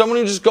 someone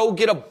who just go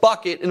get a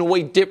bucket in a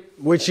way different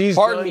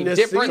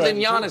than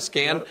Giannis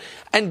can,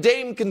 and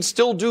Dame can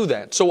still do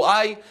that. So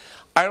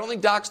I don't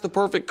think Doc's the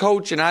perfect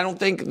coach, and I don't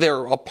think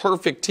they're a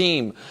perfect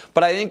team.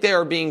 But I think they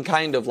are being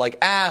kind of like,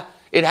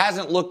 it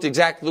hasn't looked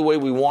exactly the way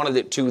we wanted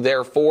it to,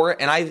 therefore.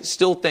 And I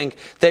still think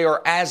they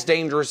are as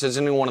dangerous as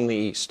anyone in the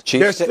East.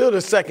 They're still the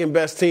second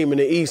best team in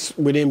the East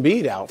with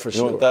Embiid out, for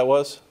sure. You know what that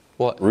was?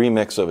 What?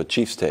 Remix of a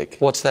Chiefs take.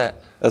 What's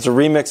that? That's a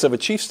remix of a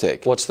Chiefs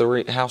take. What's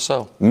how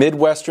so?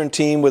 Midwestern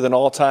team with an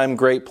all-time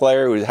great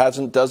player who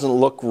doesn't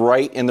look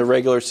right in the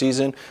regular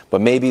season,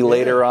 but maybe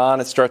later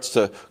on it starts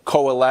to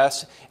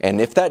coalesce. And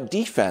if that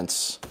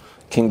defense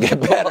can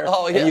get better,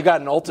 and you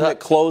got an ultimate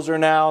closer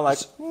now, like.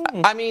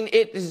 I mean,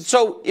 it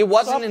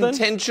wasn't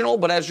intentional,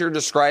 but as you're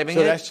describing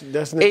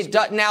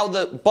now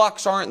the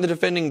Bucks aren't the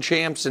defending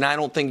champs, and I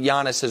don't think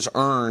Giannis has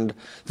earned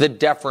the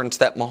deference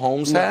that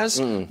Mahomes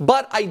has.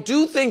 But I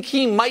do think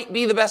he might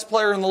be the best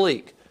player in the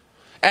league,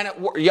 and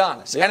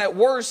Giannis. And at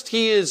worst,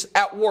 he is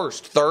at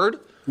worst third.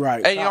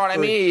 Right. And you know what I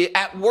mean?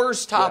 At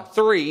worst, top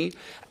three.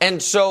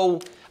 And so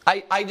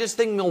I just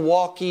think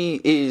Milwaukee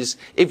is.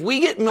 If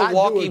we get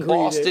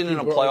Milwaukee-Boston in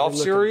a playoff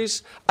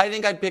series, I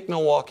think I'd pick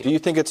Milwaukee. Do you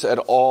think it's at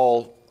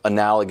all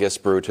analogous,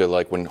 Brew, to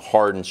like when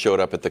Harden showed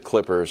up at the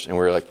Clippers and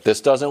we were like, this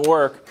doesn't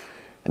work,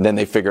 and then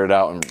they figured it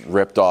out and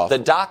ripped off the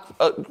Doc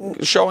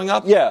showing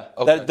up? Yeah,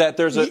 okay. that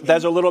there's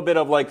a little bit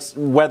of like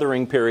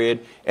weathering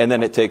period, and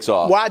then it takes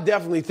off. Well, I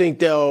definitely think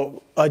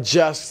they'll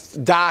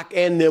adjust. Doc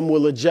and them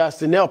will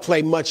adjust, and they'll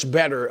play much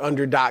better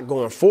under Doc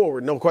going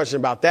forward. No question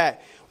about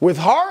that. With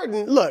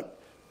Harden, look,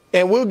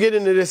 and we'll get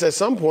into this at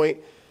some point,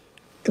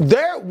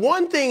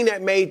 one thing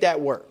that made that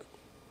work,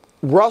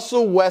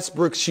 Russell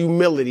Westbrook's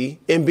humility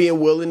in being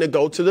willing to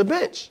go to the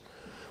bench.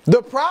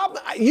 The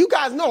problem, you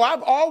guys know,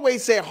 I've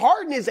always said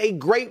Harden is a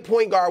great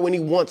point guard when he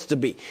wants to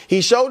be.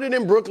 He showed it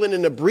in Brooklyn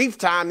in the brief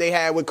time they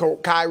had with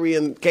Kyrie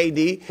and KD.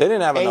 They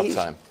didn't have enough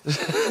time.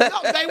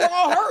 No, they were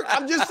all hurt.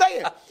 I'm just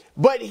saying.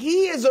 But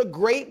he is a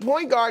great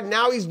point guard.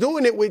 Now he's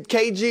doing it with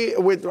PG and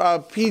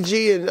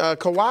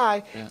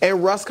Kawhi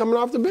and Russ coming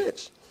off the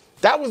bench.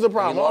 That was the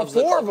problem.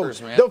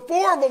 The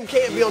four of them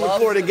can't be on the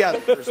floor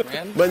together.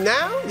 But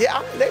now,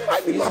 they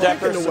might be my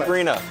pick in the West.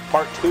 Sabrina,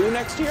 part 2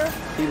 next year?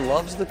 He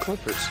loves the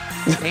Clippers.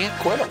 Can't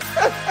quit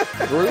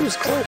them. Drew's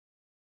Clippers.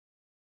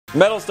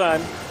 Medals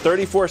time.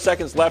 34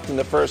 seconds left in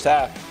the first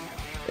half.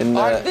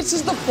 This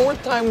is the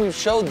 4th time we've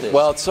showed this.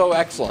 Well, it's so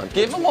excellent.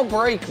 Give him a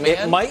break,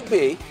 man. It might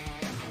be.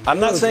 I'm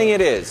not saying it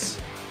is.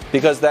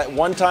 Because that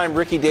one time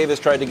Ricky Davis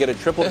tried to get a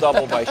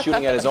triple-double by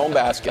shooting at his own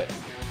basket.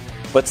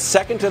 But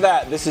second to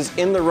that, this is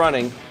in the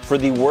running for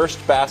the worst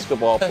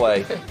basketball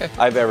play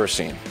I've ever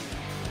seen.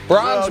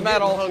 Bronze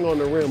medal. Hung on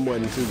the rim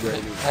wasn't too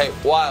great. Hey,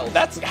 Wild.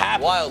 That's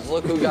happened. Wild,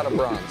 look who got a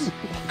bronze.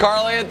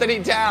 Karl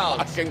Anthony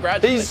Towns.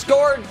 Congratulations. He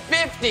scored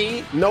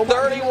 50,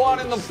 31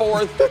 in the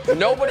 4th.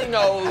 Nobody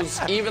knows,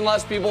 even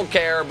less people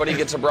care, but he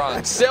gets a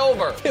bronze.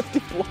 Silver.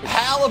 54.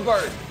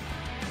 Halliburton.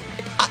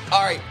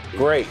 All right.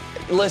 Great.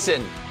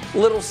 Listen,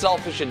 little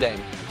selfish a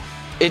Dame.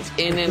 It's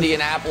in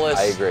Indianapolis.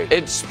 I agree.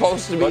 It's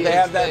supposed to be. But they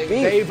have that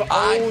beat. They've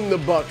owned the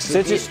Bucks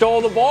since you stole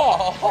the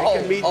ball. They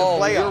can beat the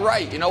playoffs. You're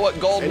right. You know what?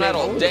 Gold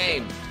medal,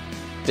 Dame.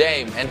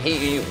 And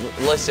he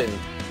listen,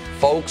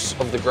 folks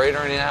of the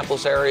greater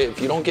Indianapolis area, if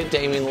you don't get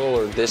Damian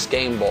Lillard this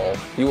game ball,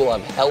 you will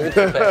have hell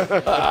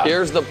to pay.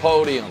 Here's the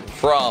podium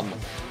from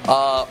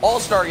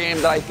All-Star game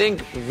that I think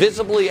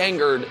visibly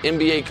angered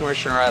NBA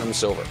Commissioner Adam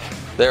Silver.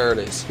 There it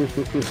is.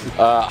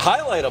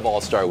 Highlight of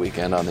All-Star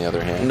Weekend, on the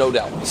other hand. No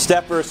doubt.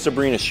 Steph versus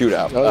Sabrina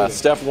shootout.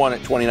 Steph won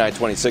at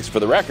 29-26 for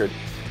the record.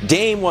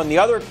 Dame won the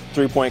other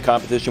three-point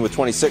competition with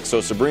 26, so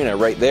Sabrina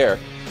right there.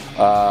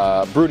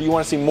 Brew, do you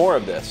want to see more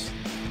of this?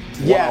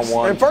 Yes.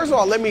 One-on-one? And first of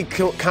all, let me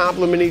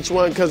compliment each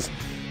one, because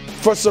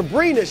for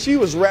Sabrina, she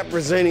was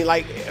representing,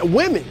 like,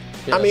 women.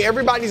 Yes. I mean,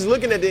 everybody's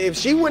looking at it. If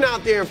she went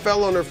out there and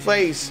fell on her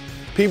face,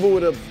 people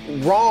would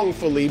have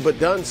wrongfully, but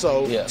done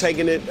so,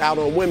 taking it out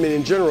on women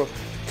in general.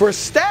 For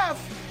Steph,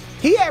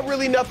 he had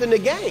really nothing to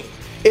gain.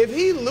 If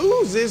he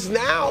loses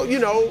now,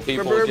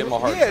 people give him a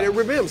hard time. They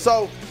rip him.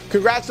 So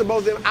congrats to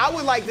both of them. I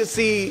would like to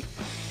see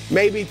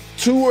maybe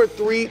 2,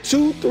 3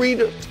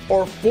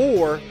 or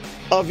 4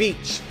 of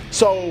each.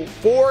 So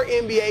 4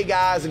 NBA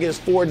guys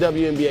against 4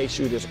 WNBA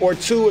shooters, or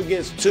 2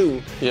 against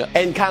 2,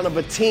 and kind of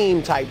a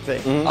team type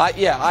thing. Mm-hmm.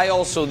 I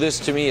also, this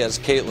to me has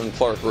Caitlin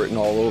Clark written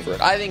all over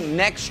it. I think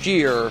next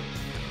year,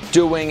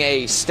 doing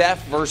a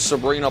Steph versus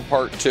Sabrina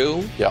part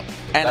 2,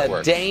 and a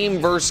works. Dame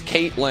versus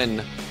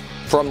Caitlin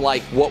from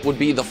like what would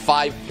be the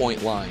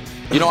 5-point line.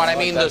 You know what I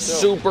mean? The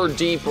super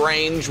deep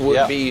range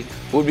would be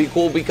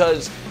cool,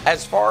 because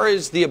as far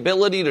as the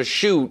ability to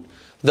shoot,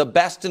 the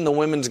best in the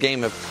women's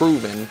game have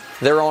proven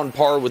they're on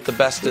par with the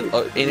best in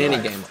any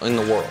game in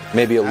the world.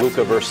 Maybe a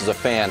Luka versus a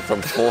fan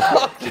from full.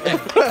 All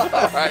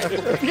right.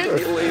 Can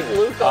you leave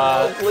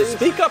Luka?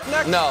 Speak up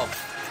next. No,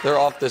 they're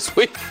off this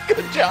week.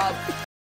 Good job.